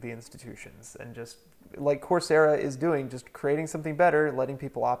sidestepping the institutions and just like Coursera is doing, just creating something better, letting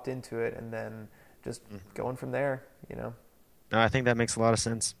people opt into it, and then just going from there. No, I think that makes a lot of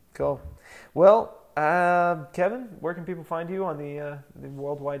sense. Cool. Well, Kevin, where can people find you on the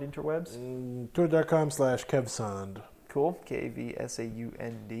worldwide interwebs? Twitter.com/KevSand. Cool.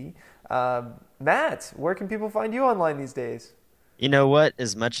 KVSAUND. Matt, where can people find you online these days? You know what?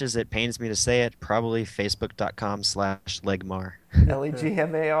 As much as it pains me to say it, probably facebook.com/legmar.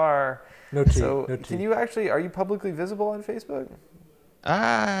 Legmar. No T. So, No T. can you actually? Are you publicly visible on Facebook?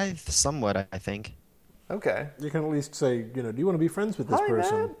 Somewhat, I think. Okay. You can at least say, do you want to be friends with this Hi,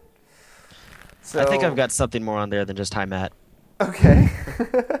 person? Matt. So, I think I've got something more on there than just hi, Matt. Okay.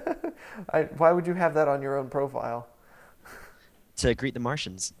 Why would you have that on your own profile? To greet the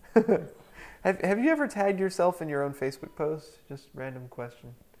Martians. Have you ever tagged yourself in your own Facebook post? Just random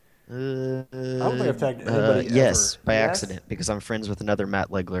question. I don't think I've tagged anybody yes, ever. by Yes? accident, because I'm friends with another Matt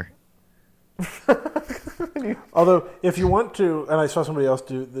Legler. Although, if you want to, and I saw somebody else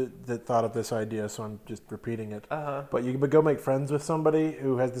that thought of this idea, so I'm just repeating it. But you could go make friends with somebody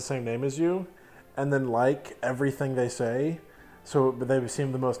who has the same name as you, and then like everything they say, so they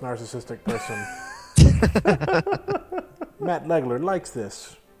seem the most narcissistic person. Matt Legler likes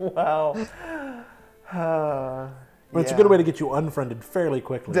this. Wow. Well, it's a good way to get you unfriended fairly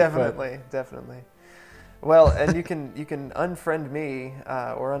quickly. Definitely. Well, and you can unfriend me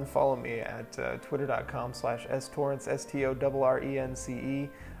or unfollow me at twitter.com/storrence, STORRENCE.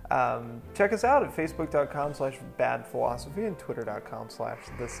 Check us out at facebook.com/badphilosophy and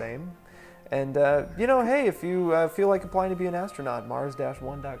twitter.com/the same. And, hey, if you feel like applying to be an astronaut,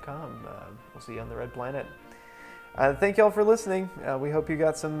 mars-1.com. We'll see you on the Red Planet. Thank you all for listening. We hope you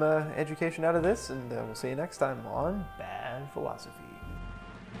got some education out of this, and we'll see you next time on Bad Philosophy.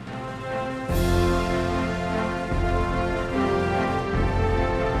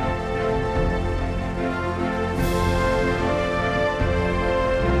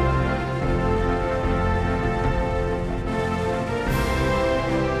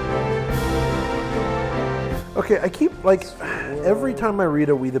 Okay, I keep, every time I read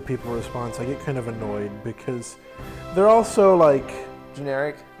a We the People response, I get kind of annoyed because they're also,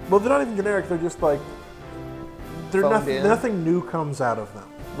 Generic? well, they're not even generic, they're just, Phoned in. nothing new comes out of them.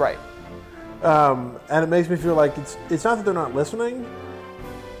 Right. And it makes me feel like it's not that they're not listening,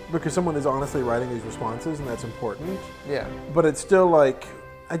 because someone is honestly writing these responses, and that's important. Yeah. But it's still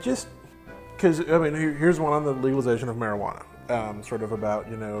because, here's one on the legalization of marijuana, sort of about,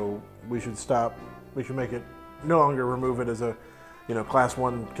 we should make it, no longer remove it as a, class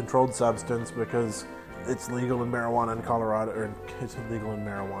 1 controlled substance because it's legal in marijuana in Colorado, or it's illegal in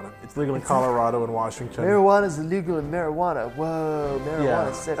marijuana. It's legal in Colorado and Washington. Marijuana's illegal in marijuana. Whoa,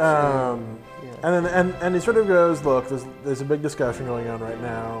 marijuana section. And it sort of goes, look, there's a big discussion going on right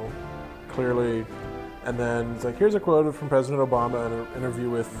now, clearly. And then it's here's a quote from President Obama in an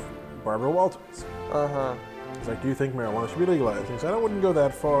interview with Barbara Walters. It's do you think marijuana should be legalized? He said, I wouldn't go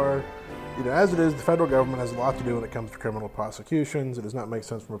that far. As it is, the federal government has a lot to do when it comes to criminal prosecutions. It does not make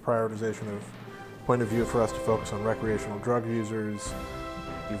sense from a prioritization point of view for us to focus on recreational drug users,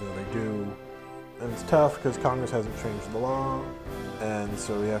 even though they do. And it's tough because Congress hasn't changed the law. And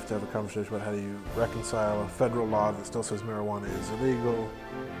so we have to have a conversation about how do you reconcile a federal law that still says marijuana is illegal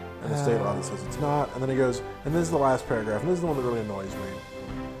and a state law that says it's not. And then he goes, and this is the last paragraph, and this is the one that really annoys me.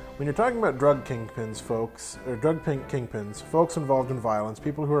 When you're talking about drug kingpins, folks involved in violence,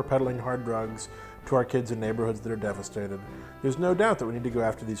 people who are peddling hard drugs to our kids in neighborhoods that are devastated, there's no doubt that we need to go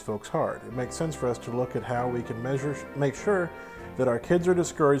after these folks hard. It makes sense for us to look at how we can make sure that our kids are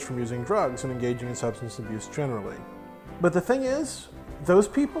discouraged from using drugs and engaging in substance abuse generally. But the thing is, those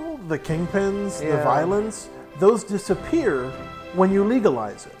people, the kingpins, the violence, those disappear when you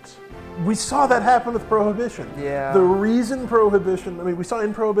legalize it. We saw that happen with Prohibition. Yeah. The reason Prohibition, we saw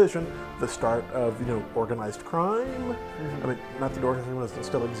in Prohibition the start of, organized crime. Mm-hmm. Not that organized crime doesn't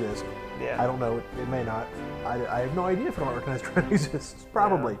still exist. Yeah. I don't know, it may not. I have no idea if organized crime exists.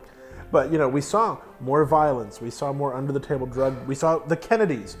 Probably. Yeah. But, we saw more violence. We saw more under-the-table drug. We saw the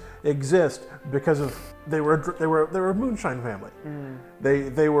Kennedys exist because of, they were a moonshine family. Mm.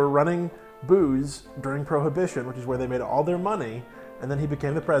 They were running booze during Prohibition, which is where they made all their money. And then he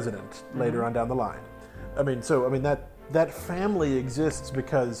became the president later on down the line. That family exists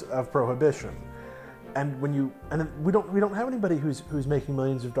because of Prohibition. And we don't have anybody who's making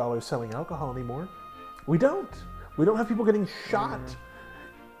millions of dollars selling alcohol anymore. We don't have people getting shot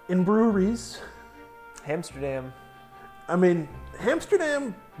in breweries. Amsterdam.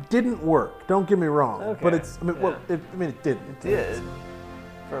 Amsterdam didn't work. Don't get me wrong. Okay. But it didn't. It did.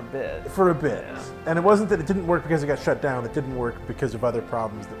 For a bit. Yeah. And it wasn't that it didn't work because it got shut down. It didn't work because of other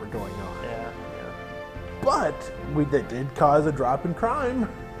problems that were going on. Yeah. But they did cause a drop in crime.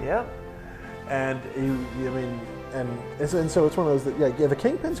 Yeah. And so it's one of those that the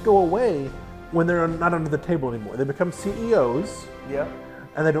kingpins go away when they're not under the table anymore. They become CEOs. Yeah.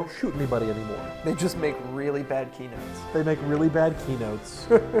 and they don't shoot anybody anymore. They just make really bad keynotes. They make really bad keynotes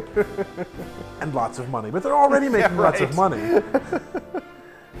and lots of money, but they're already making lots of money.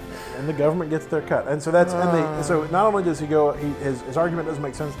 And the government gets their cut. And so so not only does he go, his argument doesn't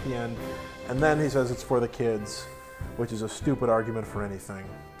make sense at the end, and then he says it's for the kids, which is a stupid argument for anything.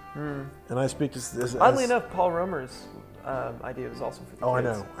 And I speak as Oddly enough, Paul Romer's idea was also for the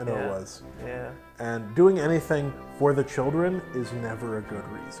kids. I know it was. Yeah. And doing anything for the children is never a good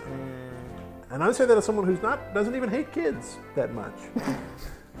reason. And I say that as someone who's doesn't even hate kids that much.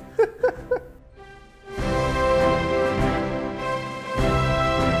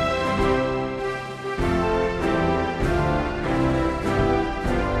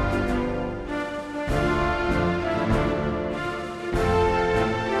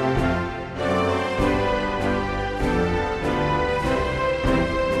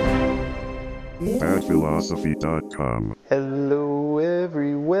 badphilosophy.com. Hello,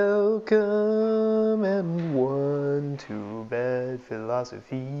 welcome, and one to Bad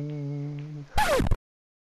Philosophy.